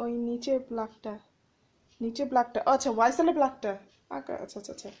ওই নিচে ব্ল্যাকটা, নিচে ব্ল্যাকটা, আচ্ছা ওয়াইসেলের ব্ল্যাকটা। আচ্ছা আচ্ছা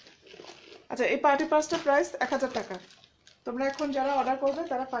আচ্ছা আচ্ছা এই পার্টি পার্সটার প্রাইস 1000 টাকা। তোমরা এখন যারা অর্ডার করবে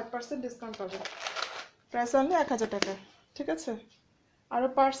তারা 5% ডিসকাউন্ট পাবে। প্রাইস অনলি 1000 টাকা। ঠিক আছে, আরও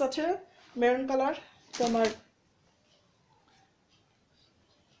পার্স আছে মেরুন কালার তোমার।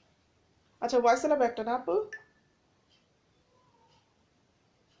 আচ্ছা ওয়াইসেলের ব্যাগটা না আপু,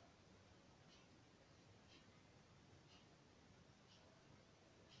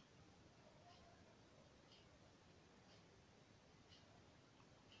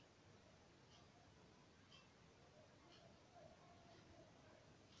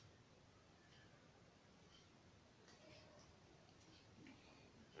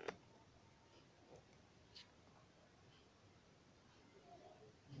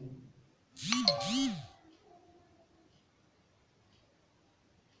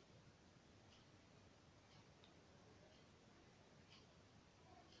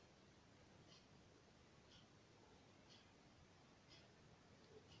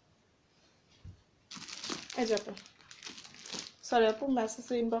 এই যে আপু সরি আপু,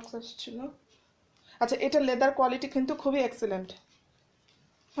 মেসেজে ইনবক্স আসছিল। আচ্ছা, এটা লেদার কোয়ালিটি কিন্তু খুবই এক্সেলেন্ট।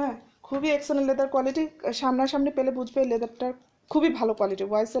 হ্যাঁ, খুবই এক্সেলেন্ট লেদার কোয়ালিটি। সামনাসামনি পেলে বুঝবে লেদারটার খুবই ভালো কোয়ালিটি।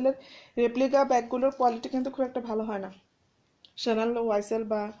 ওয়াইসেলের রেপ্লিকা ব্যাগগুলোর কোয়ালিটি কিন্তু খুব একটা ভালো হয় না, শ্যানেল ওয়াইসেল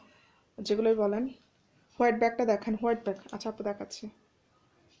বা যেগুলোই বলেন। হোয়াইট ব্যাগটা দেখেন, হোয়াইট ব্যাগ। আচ্ছা আপু দেখাচ্ছি।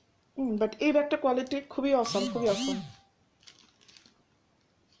 বাট এই ব্যাগটা কোয়ালিটি খুবই অসম, খুবই অসম।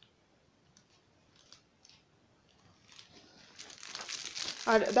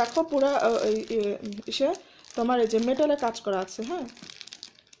 আর দেখো পুরা ইসে তোমার এই যে মেটালে কাজ করা আছে। হ্যাঁ,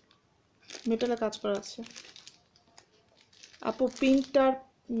 মেটালে কাজ করা আছে আপু। পিনটার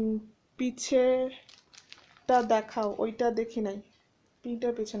পিছেটা দেখাও, ওইটা দেখি নাই।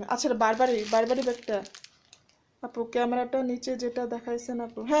 পিনটার পিছনে, আচ্ছা বারবারই বারবারই ব্যাগটা আপু। ক্যামেরাটা নিচে যেটা দেখাইছেন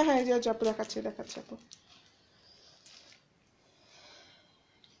আপু, হ্যাঁ হ্যাঁ, এই যে আপু দেখাচ্ছি দেখাচ্ছি আপু।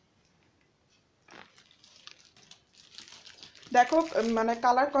 দেখো মানে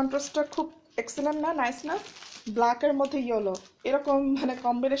কালার কন্ট্রাস্টটা খুব এক্সেলেন্ট না, নাইস না? ব্ল্যাকের মধ্যে ইয়েলো, এরকম মানে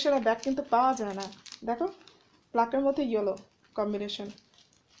কম্বিনেশনের ব্যাগ কিন্তু পাওয়া যায় না। দেখো, ব্ল্যাকের মধ্যে ইয়েলো কম্বিনেশন।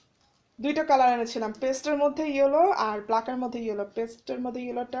 দুইটা কালার এনেছিলাম, পেস্টের মধ্যে ইয়েলো আর ব্ল্যাকের মধ্যে ইয়েলো। পেস্টের মধ্যে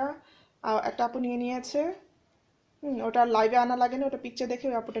ইয়েলোটা একটা আপু নিয়ে নিয়েছে। ওটা লাইভে আনা লাগেনি, ওটা পিকচার দেখে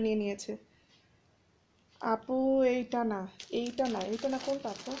ওই আপুটা নিয়ে নিয়েছে। আপু এইটা না, এইটা না, এইটা না, কোনটা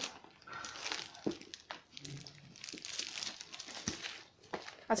আপু?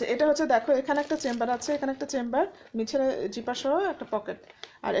 আচ্ছা, এটা হচ্ছে দেখো, এখানে একটা চেম্বার আছে, এখানে একটা চেম্বার, নিচের জিপার সহ একটা পকেট।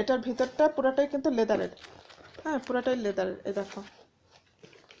 আর এটার ভিতরটা পুরাটাই কিন্তু লেদারের। হ্যাঁ, পুরাটাই লেদারের। এই দেখো,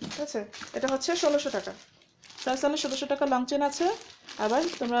 ঠিক আছে? এটা হচ্ছে 1600 টাকা। প্রাইস হলে 1600 টাকা। লং চেন আছে। আবার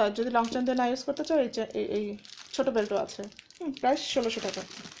তোমরা যদি লং চেন দিয়ে না ইউজ করতে চাও, এই ছোট বেল্টও আছে। প্রাইস 1600 টাকা।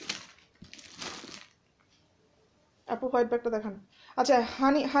 আপু হোয়াইট ব্যাগটা দেখান। আচ্ছা,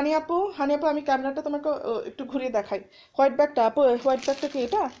 হানি আপু, আমি ক্যামেরাটা তোমাকে একটু ঘুরিয়ে দেখাই। হোয়াইট ব্যাগটা আপু, হোয়াইট ব্যাগটা কি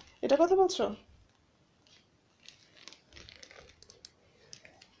এটা? এটা কথা বলছো?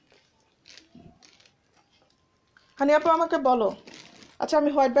 হানি আপু আমাকে বলো। আচ্ছা, আমি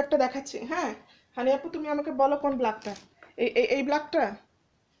হোয়াইট ব্যাগটা দেখাচ্ছি। হ্যাঁ, হানি আপু তুমি আমাকে বলো কোন ব্ল্যাকটা। এই ব্ল্যাকটা,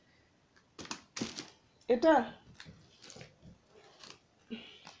 এটা?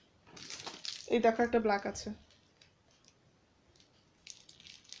 এই দেখো, একটা ব্ল্যাক আছে।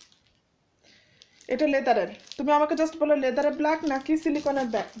 এটা লেদারের। তুমি আমাকে জাস্ট বলো লেদারের ব্ল্যাক নাকি সিলিকনের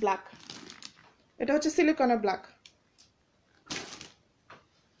ব্ল্যাক। এটা হচ্ছে সিলিকনের ব্ল্যাক।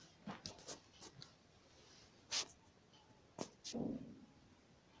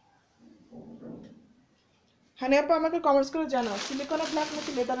 হানি আপু আমাকে কমেন্টস করে জানাও, সিলিকনের ব্ল্যাক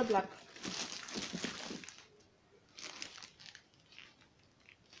নাকি লেদারের ব্ল্যাক।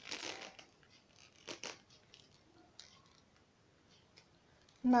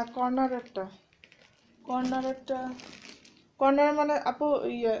 না, কর্নারেরটা। কর্নারেরটা, কর্নার মানে আপু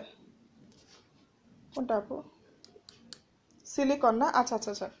ইয়ে কোনটা আপু? সিলিকন না? আচ্ছা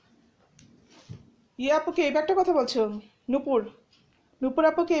আচ্ছা আচ্ছা। ইয়ে আপু কি এই ব্যাগটার কথা বলছো? নূপুর, নূপুর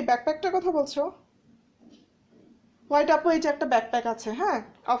আপু কি এই ব্যাকপ্যাকটার কথা বলছো? হোয়াইট আপু, এই যে একটা ব্যাকপ্যাক আছে। হ্যাঁ,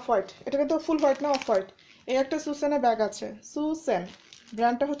 অফ হোয়াইট। এটা কিন্তু ফুল হোয়াইট না, অফ হোয়াইট। এই একটা সুসেনের ব্যাগ আছে, সুসেন,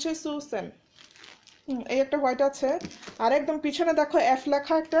 ব্র্যান্ডটা হচ্ছে সুসেন। এই একটা হোয়াইট আছে। আর একদম পিছনে দেখো এফ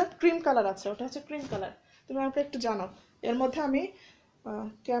লেখা একটা ক্রিম কালার আছে, ওটা হচ্ছে ক্রিম কালার। তুমি আমাকে একটু জানো। এর মধ্যে আমি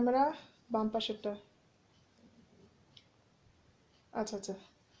ক্যামেরা বাম পাশেরটা। আচ্ছা আচ্ছা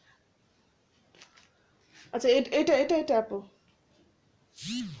আচ্ছা, এটা এটা এটা আপু।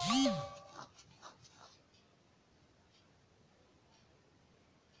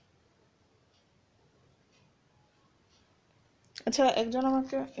 আচ্ছা, একজন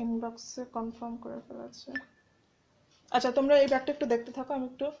আমাকে ইনবক্সে কনফার্ম করে ফেলেছে। আচ্ছা, তোমরা এই ব্যাগটা একটু দেখতে থাকো, আমি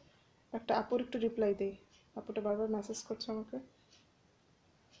একটু একটা আপুর একটু রিপ্লাই দিই। আপুটা বারবার মেসেজ করছে আমাকে।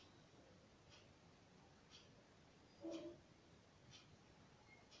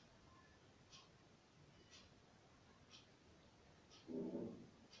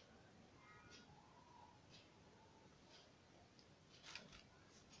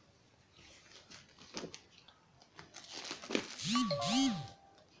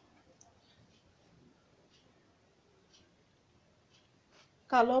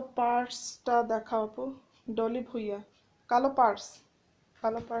 কালো পার্সটা দেখাও আপু। ডলি ভুইয়া, কালো পার্স।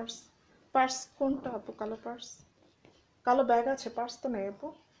 কালো পার্স, পার্স কোনটা আপু? কালো পার্স, কালো ব্যাগ আছে, পার্স তো নেই আপু।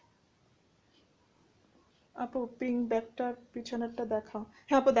 আপু পিঙ্ক ব্যাগটার পিছনেরটা দেখাও।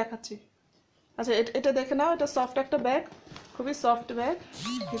 হ্যাঁ আপু দেখাচ্ছি। আচ্ছা, এটা দেখে নাও, এটা সফট একটা ব্যাগ, খুবই সফট ব্যাগ।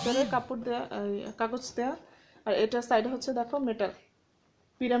 ভিতরে কাপড় দেয়া, কাগজ দেয়া। আর এটা সাইডে হচ্ছে দেখো মেটাল,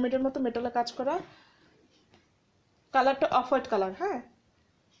 পিরামিডের মতো মেটালে কাজ করা। কালারটা অফ হোয়াইট কালার। হ্যাঁ,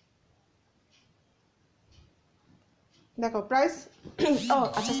 দেখো প্রাইস ও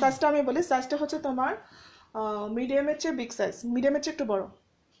আচ্ছা সাইজটা আমি বলি, সাইজটা হচ্ছে তোমার মিডিয়ামের চেয়ে বিগ সাইজ, মিডিয়ামের চেয়ে একটু বড়।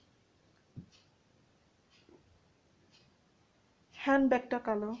 হ্যান্ডব্যাগটা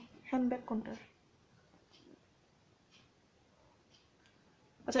কালো, হ্যান্ডব্যাগ কোনটা?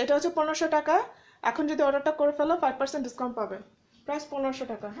 আচ্ছা এটা হচ্ছে 1500 টাকা। এখন যদি অর্ডারটা করে ফেলো 5% ডিসকাউন্ট পাবে। প্রাইস 1500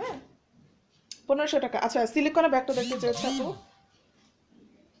 টাকা। হ্যাঁ 1500 টাকা। আচ্ছা সিলিকনের ব্যাগটা দেখতে চেয়েছে আপু,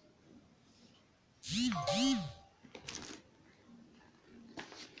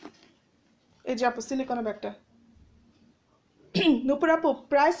 এই যে আপু সিলিকনের ব্যাগটা নুপুর আপু,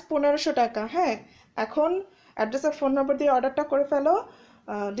 প্রাইস 1500 টাকা। হ্যাঁ এখন অ্যাড্রেস আর ফোন নাম্বার দিয়ে অর্ডারটা করে ফেলো,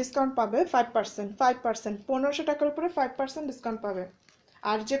 ডিসকাউন্ট পাবে 5%। 5%, 1500 টাকার উপরে 5% ডিসকাউন্ট পাবে।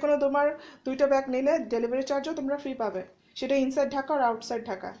 আর যে কোনো তোমার 2টা ব্যাগ নিলে ডেলিভারি চার্জও তোমরা ফ্রি পাবে, সেটা ইনসাইড ঢাকা আর আউটসাইড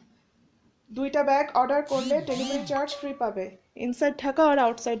ঢাকা। 2টা ব্যাগ অর্ডার করলে ডেলিভারি চার্জ ফ্রি পাবে, ইনসাইড ঢাকা আর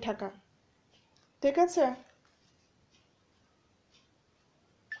আউটসাইড ঢাকা। ঠিক আছে?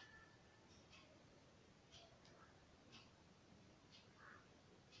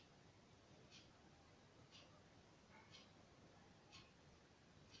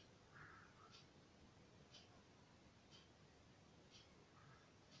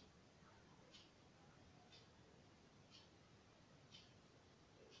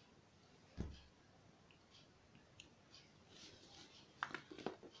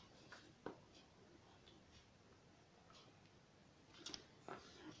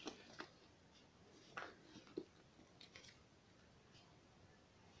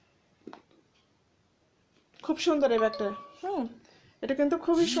 খুব সুন্দর এই ব্যাগটা। এটা কিন্তু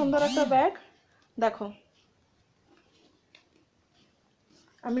খুবই সুন্দর একটা ব্যাগ। দেখো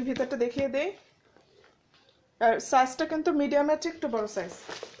আমি ভিতরটা দেখিয়ে দিই। আর সাইজটা কিন্তু মিডিয়ামের চেয়ে একটু বড় সাইজ,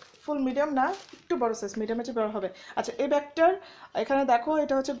 ফুল মিডিয়াম না, একটু বড় সাইজ, মিডিয়ামের চেয়ে বড় হবে। আচ্ছা এই ব্যাগটার এখানে দেখো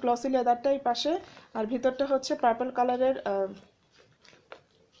এটা হচ্ছে গ্লসি লেদারটা এই পাশে, আর ভিতরটা হচ্ছে পার্পল কালারের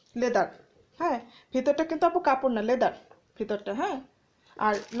লেদার। হ্যাঁ ভিতরটা কিন্তু আপু কাপড় না, লেদার ভিতরটা। হ্যাঁ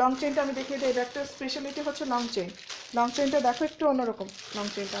আর লং চেইনটা আমি দেখিয়ে দিই। এই ব্যাগটার স্পেশালিটি হচ্ছে লং চেইন। লং চেইনটা দেখো একটু অন্যরকম। লং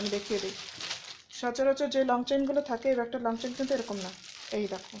চেইনটা আমি দেখিয়ে দিই। সচরাচর যে লং চেইনগুলো থাকে এই ব্যাগটার লং চেইন কিন্তু এরকম না। এই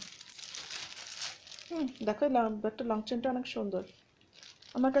দেখো, দেখো ব্যাগটার লং চেইনটা অনেক সুন্দর।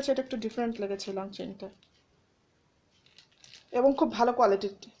 আমার কাছে এটা একটু ডিফারেন্ট লেগেছে লং চেইনটা, এবং খুব ভালো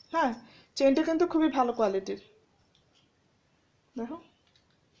কোয়ালিটির। হ্যাঁ চেইনটা কিন্তু খুবই ভালো কোয়ালিটির, দেখো।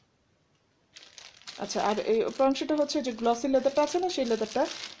 আচ্ছা আর এই অংশটা হচ্ছে যে গ্লসি লেদারটা আছে না, সেই লেদারটা।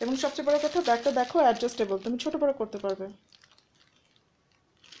 এবং সবচেয়ে বড় কথা ব্যাগটা দেখো অ্যাডজাস্টেবল, তুমি ছোট বড় করতে পারবে।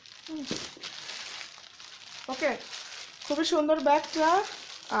 ওকে খুবই সুন্দর ব্যাগটা।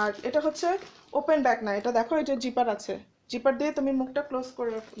 আর এটা হচ্ছে ওপেন ব্যাগ না, এটা দেখো এই যে জিপার আছে, জিপার দিয়ে তুমি মুখটা ক্লোজ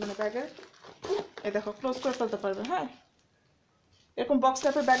করে, মানে ব্যাগের এই দেখো ক্লোজ করে ফেলতে পারবে। হ্যাঁ এরকম বক্স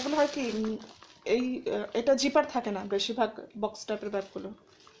টাইপের ব্যাগগুলো হয় কি এই এটা জিপার থাকে না বেশিরভাগ বক্স টাইপের ব্যাগগুলো।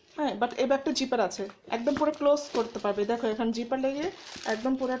 হ্যাঁ বাট এই ব্যাগটা জিপার আছে, একদম পুরো ক্লোজ করতে পারবে। দেখো এখানে জিপার লেগে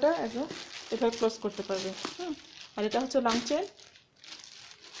একদম পুরোটা একদম এভাবে ক্লোজ করতে পারবে। আর এটা হচ্ছে লং চেন।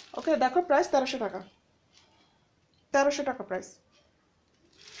 ওকে দেখো প্রাইস 1300 টাকা। 1300 টাকা প্রাইস।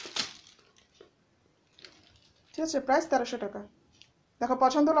 ঠিক আছে প্রাইস 1300 টাকা। দেখো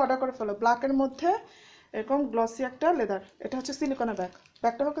পছন্দ হলে অর্ডার করে ফেলো। ব্ল্যাকের মধ্যে এরকম গ্লসি একটা লেদার, এটা হচ্ছে সিলিকনের ব্যাগ।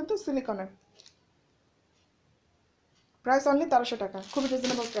 ব্যাগটাও কিন্তু সিলিকনের। প্রাইস অনলি 1300 টাকা, খুবই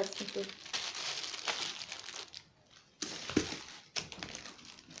রিজনেবল প্রাইস কিন্তু।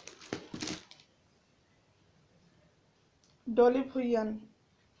 ডলি ভুইয়ান,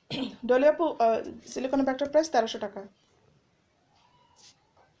 ডলি আপু সিলিকনের ব্যাগটার প্রাইস 1300 টাকা।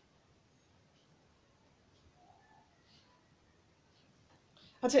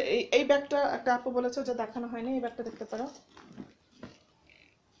 আচ্ছা এই ব্যাগটা একটা আপু বলেছে যে দেখানো হয়নি, এই ব্যাগটা দেখতে পারো।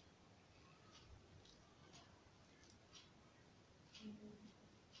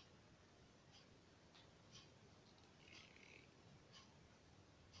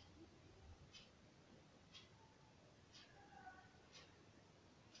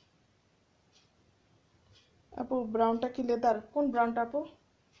 আপু ব্রাউনটা কি লেদার? কোন ব্রাউনটা আপু?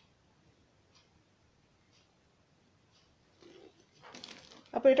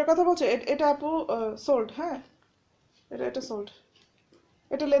 আপু এটার কথা বলছো? এটা আপু সোল্ড। হ্যাঁ এটা সোল্ড,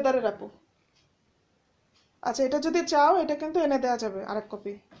 এটা লেদারের আপু। আচ্ছা এটা যদি চাও এটা কিন্তু এনে দেওয়া যাবে আরেক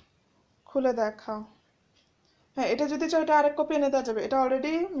কপি, খুলে দেখাও। হ্যাঁ এটা যদি চাও এটা আরেক কপি এনে দেওয়া যাবে, এটা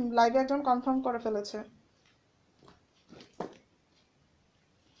অলরেডি লাইভে একজন কনফার্ম করে ফেলেছে।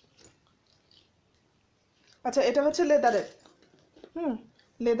 আচ্ছা এটা হচ্ছে লেদারের।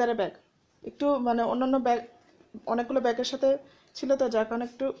 লেদারের ব্যাগ, একটু মানে অন্যান্য ব্যাগ, অনেকগুলো ব্যাগের সাথে ছিল তো যার কারণে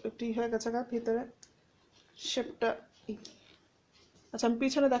একটু একটু হয়ে গেছে গা ভিতরে শেপটা। আচ্ছা আমি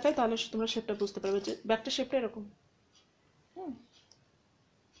পিছনে দেখাই তাহলে তোমরা শেপটা বুঝতে পারবে যে ব্যাগটা শেপটা এরকম।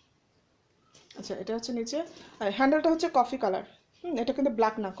 আচ্ছা, এটা হচ্ছে নিচে, আর হ্যান্ডেলটা হচ্ছে কফি কালার। এটা কিন্তু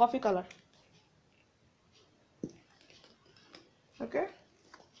ব্ল্যাক না, কফি কালার। ওকে,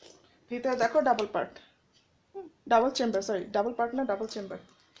 ভিতরে দেখো double part, double chamber, sorry double part না, ডাবল চেম্বার।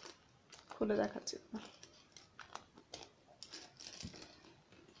 খুলে দেখাচ্ছি।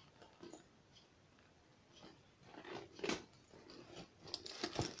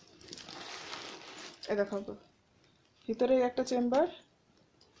 এই দেখো ভিতরে একটা চেম্বার,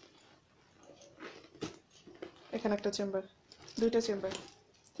 এখানে একটা চেম্বার, দুইটা চেম্বার।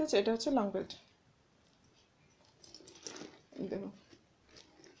 ঠিক আছে, এটা হচ্ছে লং বেল্ট। দেখো,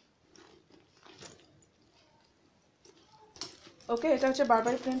 ওকে, এটা হচ্ছে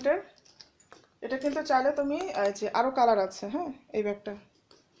বারবারি প্রিন্টের। এটা কিন্তু চাইলে তুমি যে আরো কালার আছে, হ্যাঁ, এই ব্যাগটা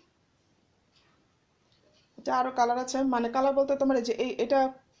এটা আরো কালার আছে, মানে কালার বলতে তোমার এই যে এটা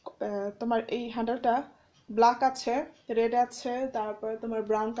তোমার এই হ্যান্ডেলটা ব্ল্যাক আছে, রেড আছে, তারপরে তোমার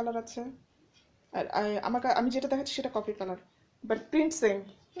ব্রাউন কালার আছে, আর আমি যেটা দেখাচ্ছি সেটা coffee colour, but print same.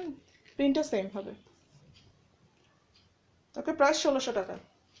 প্রিন্টও same হবে। ওকে, প্রাইস 1600 টাকা।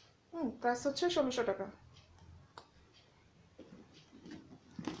 প্রাইস হচ্ছে 1600 টাকা।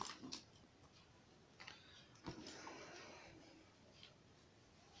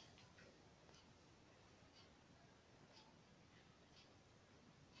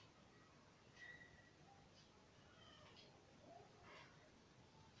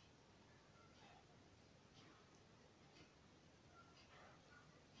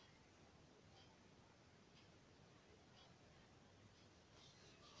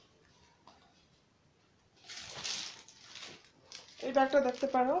 এই ব্যাগটা দেখতে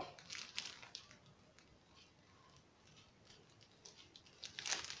পারো,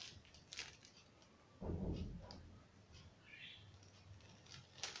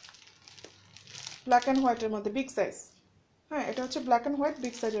 ব্ল্যাক অ্যান্ড হোয়াইটের মধ্যে, বিগ সাইজ। হ্যাঁ, এটা হচ্ছে ব্ল্যাক অ্যান্ড হোয়াইট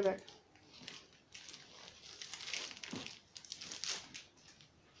বিগ সাইজের ব্যাগ।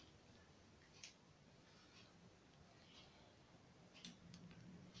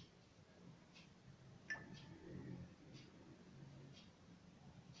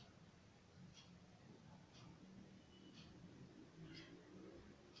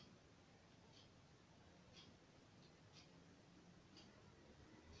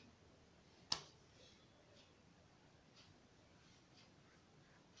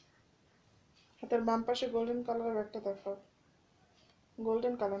 হাতের বাম পাশে গোল্ডেন কালারের ব্যাগটা দেখো,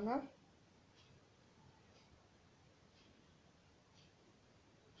 গোল্ডেন কালার না?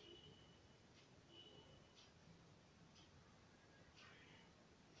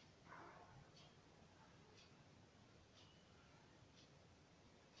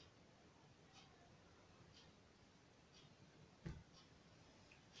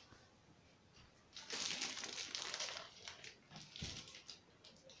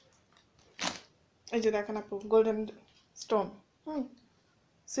 এই যে দেখেন আপু, গোল্ডেন স্টোন,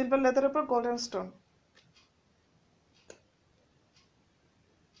 সিলভার লেদারের উপর গোল্ডেন স্টোন।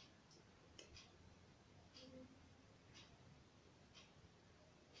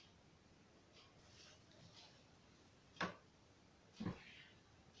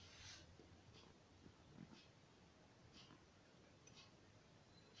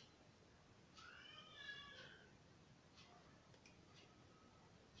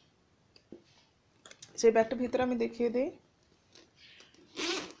 সেই ব্যাগটার ভিতরে আমি দেখিয়ে দিই।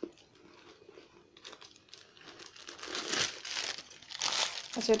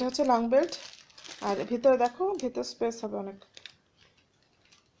 আচ্ছা, এটা হচ্ছে লং বেল্ট, আর ভিতরে দেখো, ভিতরে স্পেস হবে অনেক।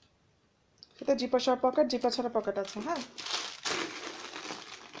 এটা জিপা সহ পকেট, জিপা ছাড়া পকেট আছে। হ্যাঁ,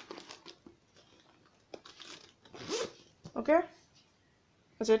 ওকে।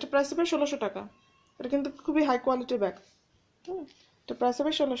 আচ্ছা, এটা প্রাইস হবে 1600 টাকা। এটা কিন্তু খুবই হাই কোয়ালিটির ব্যাগ। এটা প্রাইস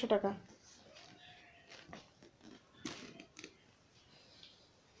হবে 1600 টাকা।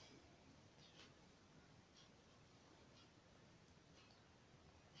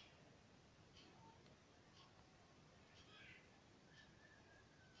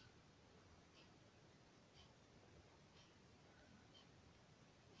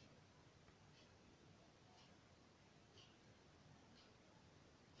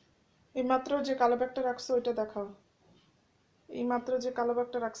 এইমাত্র যে কালো ব্যাগটা রাখছো ওইটা দেখাও। এইমাত্র যে কালো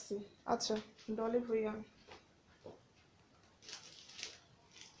ব্যাগটা রাখছি। আচ্ছা, ডলি ভুইয়া।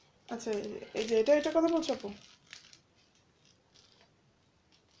 আচ্ছা, এই যে এটা কথা বলছো আপু?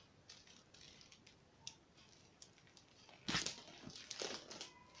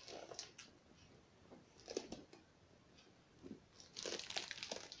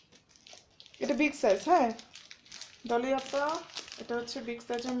 এটা বিগ সাইজ। হ্যাঁ ডলি আপা, এটা হচ্ছে বিগ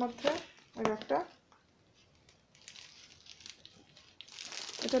সাইজের মধ্যে এই ব্যাগটা।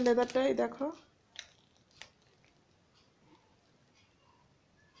 এটা লেদারটাই দেখো,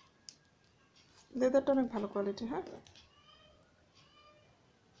 লেদারটা অনেক ভালো কোয়ালিটি। হ্যাঁ,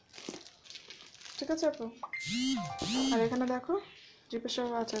 ঠিক আছে আপু। আর এখানে দেখো জিপের সহ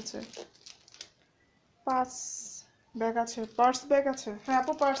আছে, পার্স ব্যাগ আছে, পার্স ব্যাগ আছে। হ্যাঁ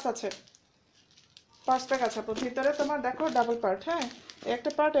আপু, পার্স আছে, পার্স ব্যাগ আছে আপু। ভিতরে তোমার দেখো ডাবল পার্ট। হ্যাঁ, একটা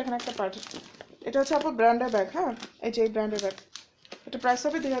পার্ট, এখানে একটা পার্ট। এটা হচ্ছে আপু ব্র্যান্ডের ব্যাগ। হ্যাঁ, এই যে এই ব্র্যান্ডের ব্যাগ, এটা প্রাইস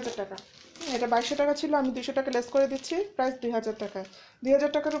হবে 2000 টাকা। এটা 2200 টাকা ছিল, আমি 200 টাকা লেস করে দিচ্ছি, প্রাইস 2000 টাকা।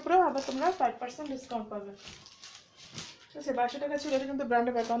 2000 টাকার উপরে আবার তোমরা 5% ডিসকাউন্ট পাবে। ঠিক আছে, 2200 টাকা ছিল। এটা কিন্তু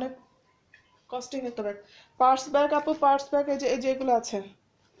ব্র্যান্ডের ব্যাগ, অনেক কস্টিং একটা ব্যাগ। পার্স ব্যাগ আপু, পার্স ব্যাগ এই যে এগুলো আছে,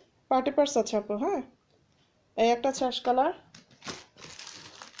 পার্টি পার্স আছে আপু। হ্যাঁ, এই একটা আছে অ্যাশ কালার,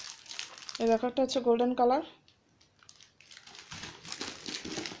 এই দেখো একটা হচ্ছে গোল্ডেন কালার,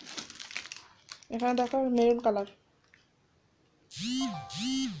 এখানে দেখো মেরুন কালার।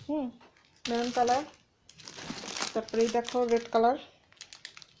 মেরুন কালার, তারপরে এই দেখো রেড কালার।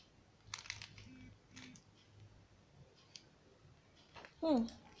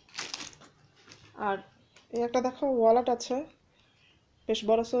 আর এই একটা দেখো ওয়ালেট আছে, বেশ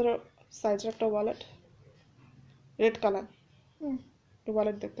বড় সড়ো সাইজের একটা ওয়ালেট, রেড কালার। একটু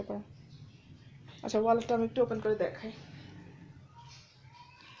ওয়ালেট দেখতে পারো। আচ্ছা, ওয়ালেটটা আমি একটু ওপেন করে দেখাই।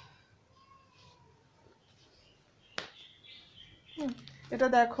 এটা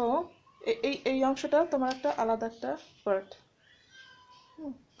দেখো, এই এই অংশটা তোমার একটা আলাদা একটা পার্ট।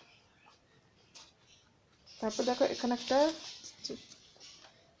 তারপর দেখো এখানে একটা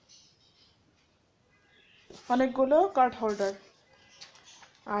অনেকগুলো কার্ড হোল্ডার।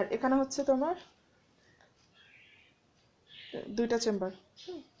 আর এখানে হচ্ছে তোমার দুইটা চেম্বার।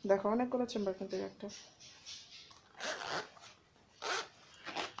 দেখো অনেকগুলো চেম্বার কিন্তু একটা।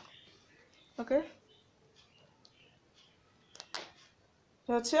 ওকে,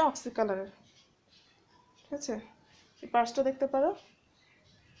 এটা হচ্ছে অক্সি কালারের। ঠিক আছে, এই পার্সটা দেখতে পারো,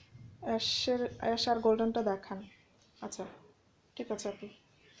 অ্যাশ আর গোল্ডেনটা দেখান। আচ্ছা, ঠিক আছে আপু,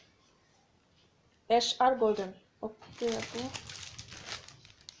 অ্যাশ আর গোল্ডেন। ওকে আপু,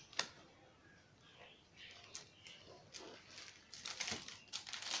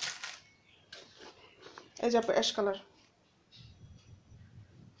 এই যে আপু অ্যাশ কালার।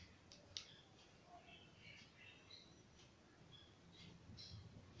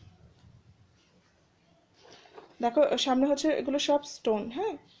 দেখো সামনে হচ্ছে এগুলো সব স্টোন।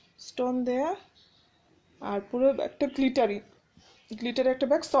 হ্যাঁ, স্টোন দেয়া, আর পুরো একটা গ্লিটারি একটা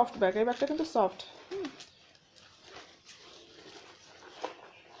ব্যাগ, সফট ব্যাগ। এই ব্যাগটা কিন্তু সফট।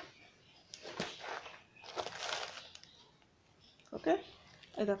 ওকে,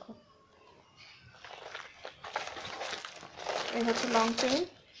 এই দেখো, এই হচ্ছে লং চেইন,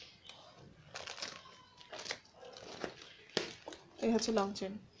 এই হচ্ছে লং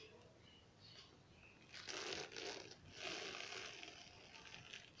চেইন।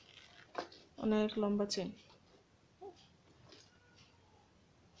 অনেক লম্বা চেইন।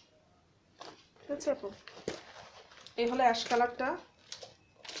 ঠিক আছে আপু, এই হলো অ্যাশ কালারটা।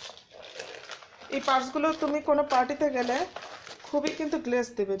 এই পার্টসগুলো তুমি কোনো পার্টিতে গেলে খুবই কিন্তু গ্লেজ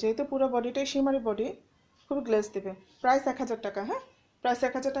দেবে, যেহেতু পুরো বডিটাই শিমারি বডি, খুবই গ্লেজ দেবে। প্রাইস 1000 টাকা। হ্যাঁ, প্রাইস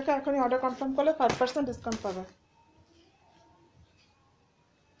 1000 টাকা। এখনই অর্ডার কনফার্ম করলে 5% ডিসকাউন্ট পাবে।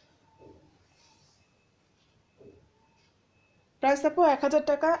 প্রাইস আপু 1000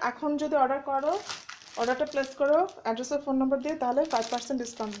 টাকা। এখন যদি অর্ডার করো, অর্ডারটা প্লেস করো অ্যাড্রেস আর ফোন নম্বর দিয়ে, তাহলে 5%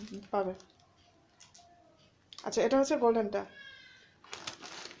 ডিসকাউন্ট পাবে। আচ্ছা, এটা হচ্ছে গোল্ডেনটা,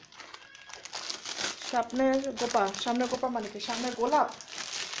 সামনের গোপা। সামনের গোপা মানে কি? সামনের গোলাপ,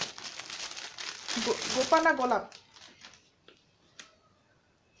 গোপা না গোলাপ?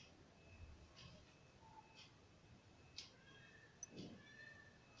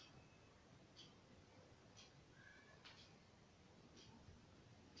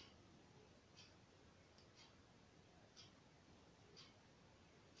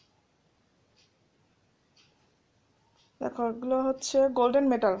 দেখো এগুলো হচ্ছে গোল্ডেন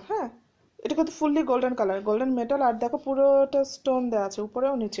মেটাল। হ্যাঁ, এটা কিন্তু fully golden colour, golden metal. আর দেখো পুরোটা স্টোন দেওয়া আছে,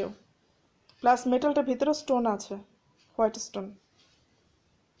 উপরেও নিচেও, প্লাস মেটালটার ভিতরেও স্টোন আছে, হোয়াইট স্টোন।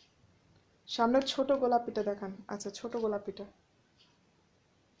 সামনের ছোট গোলাপিটা দেখান। আচ্ছা, ছোট গোলাপিটা।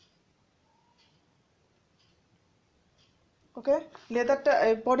 ওকে, লেদারটা,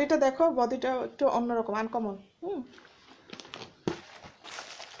 বডিটা দেখো, বডিটা একটু অন্যরকম, আনকমন।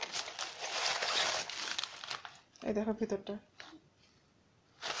 এই দেখো ভিতরটা।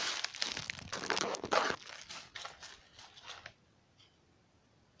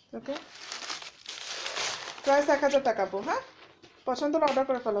 ওকে, প্রাইস 1000 টাকা আপু। হ্যাঁ, পছন্দ হলে অর্ডার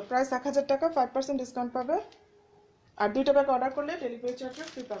করে ফেলো। প্রাইস 1000 টাকা, 5% ডিসকাউন্ট পাবে। আর 2টা ব্যাগ অর্ডার করলে ডেলিভারি চার্জটা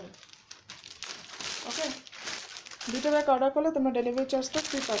ফ্রি পাবে। ওকে, 2টা ব্যাগ অর্ডার করলে তোমরা ডেলিভারি চার্জটা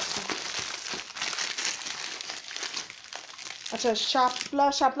ফ্রি পাচ্ছ। আচ্ছা,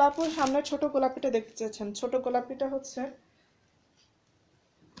 শাপলা আপুর সামনে ছোট গোলাপিটা দেখতে চাচ্ছেন। ছোট গোলাপিটা হচ্ছে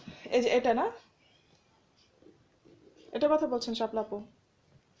এই যে এটা না, এটা কথা বলছেন শাপলা আপু?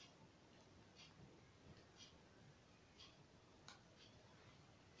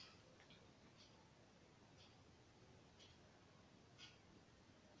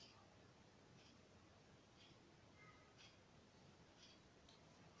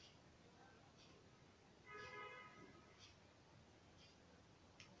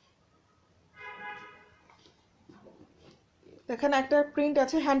 এখানে একটা প্রিন্ট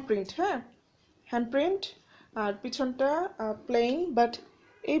আছে, হ্যান্ড প্রিন্ট। হ্যাঁ, হ্যান্ড প্রিন্ট, আর পিছনটা প্লেন, বাট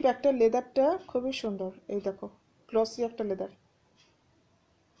এই ব্যাগটার লেদারটা খুবই সুন্দর। এই দেখো, গ্লসি একটা লেদার।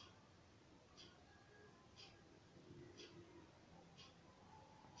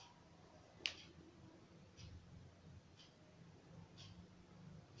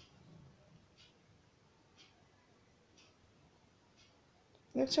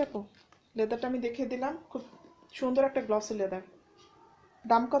 দেখছো আপু, লেদারটা আমি দেখিয়ে দিলাম, খুব সুন্দর একটা গ্লসি লেদার।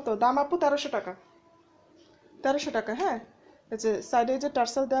 দাম কত? দাম আপু 1300 টাকা। 1300 টাকা। হ্যাঁ, এই যে সাইডে যে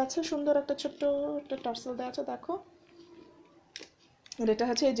টার্সেল দেওয়া আছে, সুন্দর একটা ছোট্ট একটা টার্সেল দেওয়া আছে, দেখো। আর এটা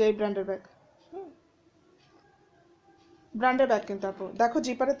হচ্ছে এই যে এই ব্র্যান্ডের ব্যাগ। ব্র্যান্ডের ব্যাগ কিন্তু আপু, দেখো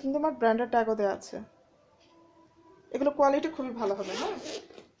জিপারে কিন্তু আমার ব্র্যান্ডের ট্যাগও দেওয়া আছে। এগুলো কোয়ালিটি খুবই ভালো হবে। হ্যাঁ,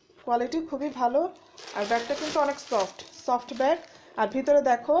 কোয়ালিটি খুবই ভালো। আর ব্যাগটা কিন্তু অনেক সফট ব্যাগ। আর ভিতরে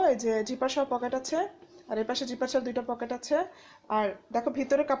দেখো এই যে জিপার সহ পকেট আছে, আর এই পাশে জিপার সহ 2টা পকেট আছে। আর দেখো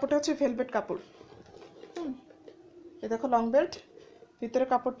ভিতরে কাপড়টা হচ্ছে ভেলভেট কাপড়। এই দেখো লং বেল্ট, ভিতরে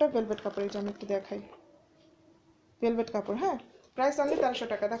কাপড়টা ভেলভেট কাপড়। এই যে আমি একটু দেখাই, ভেলভেট কাপড়। হ্যাঁ, প্রাইস অনলি 1300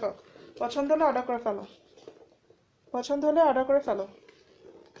 টাকা। দেখো, পছন্দ হলে অর্ডার করে ফেলো, পছন্দ হলে অর্ডার করে ফেলো।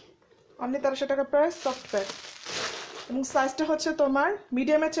 অনলি 1300 টাকা প্রাইস, সফট ব্যাগ। এবং সাইজটা হচ্ছে তোমার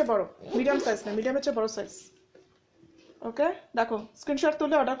মিডিয়ামের চেয়ে বড়, মিডিয়াম সাইজ না, মিডিয়ামের চেয়ে বড় সাইজ। ওকে, দেখো স্ক্রিনশট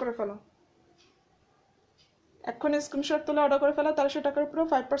তুলে অর্ডার করে ফেলো, এক্ষুনি স্ক্রিনশট তুলে অর্ডার করে ফেলো। 1300 টাকার উপরে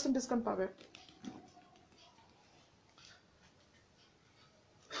 5% ডিসকাউন্ট পাবে।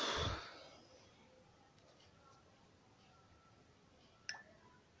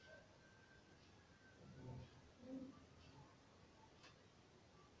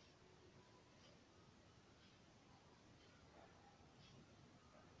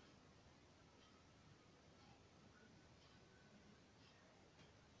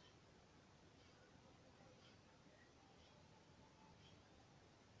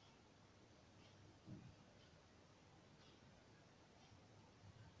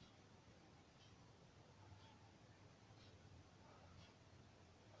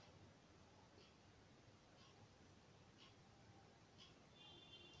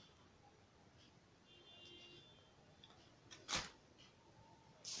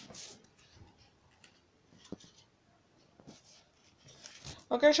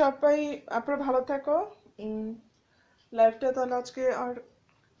 ওকে সবাই, আপনারা ভালো থাকো। লাইভটা তাহলে আজকে আর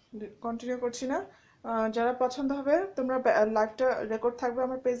কন্টিনিউ করছি না। যারা পছন্দ হবে, তোমরা লাইভটা রেকর্ড থাকবে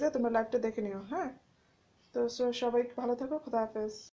আমার পেজে, তোমরা লাইভটা দেখে নিও। হ্যাঁ, তো সবাই ভালো থাকো, খোদা হাফেজ।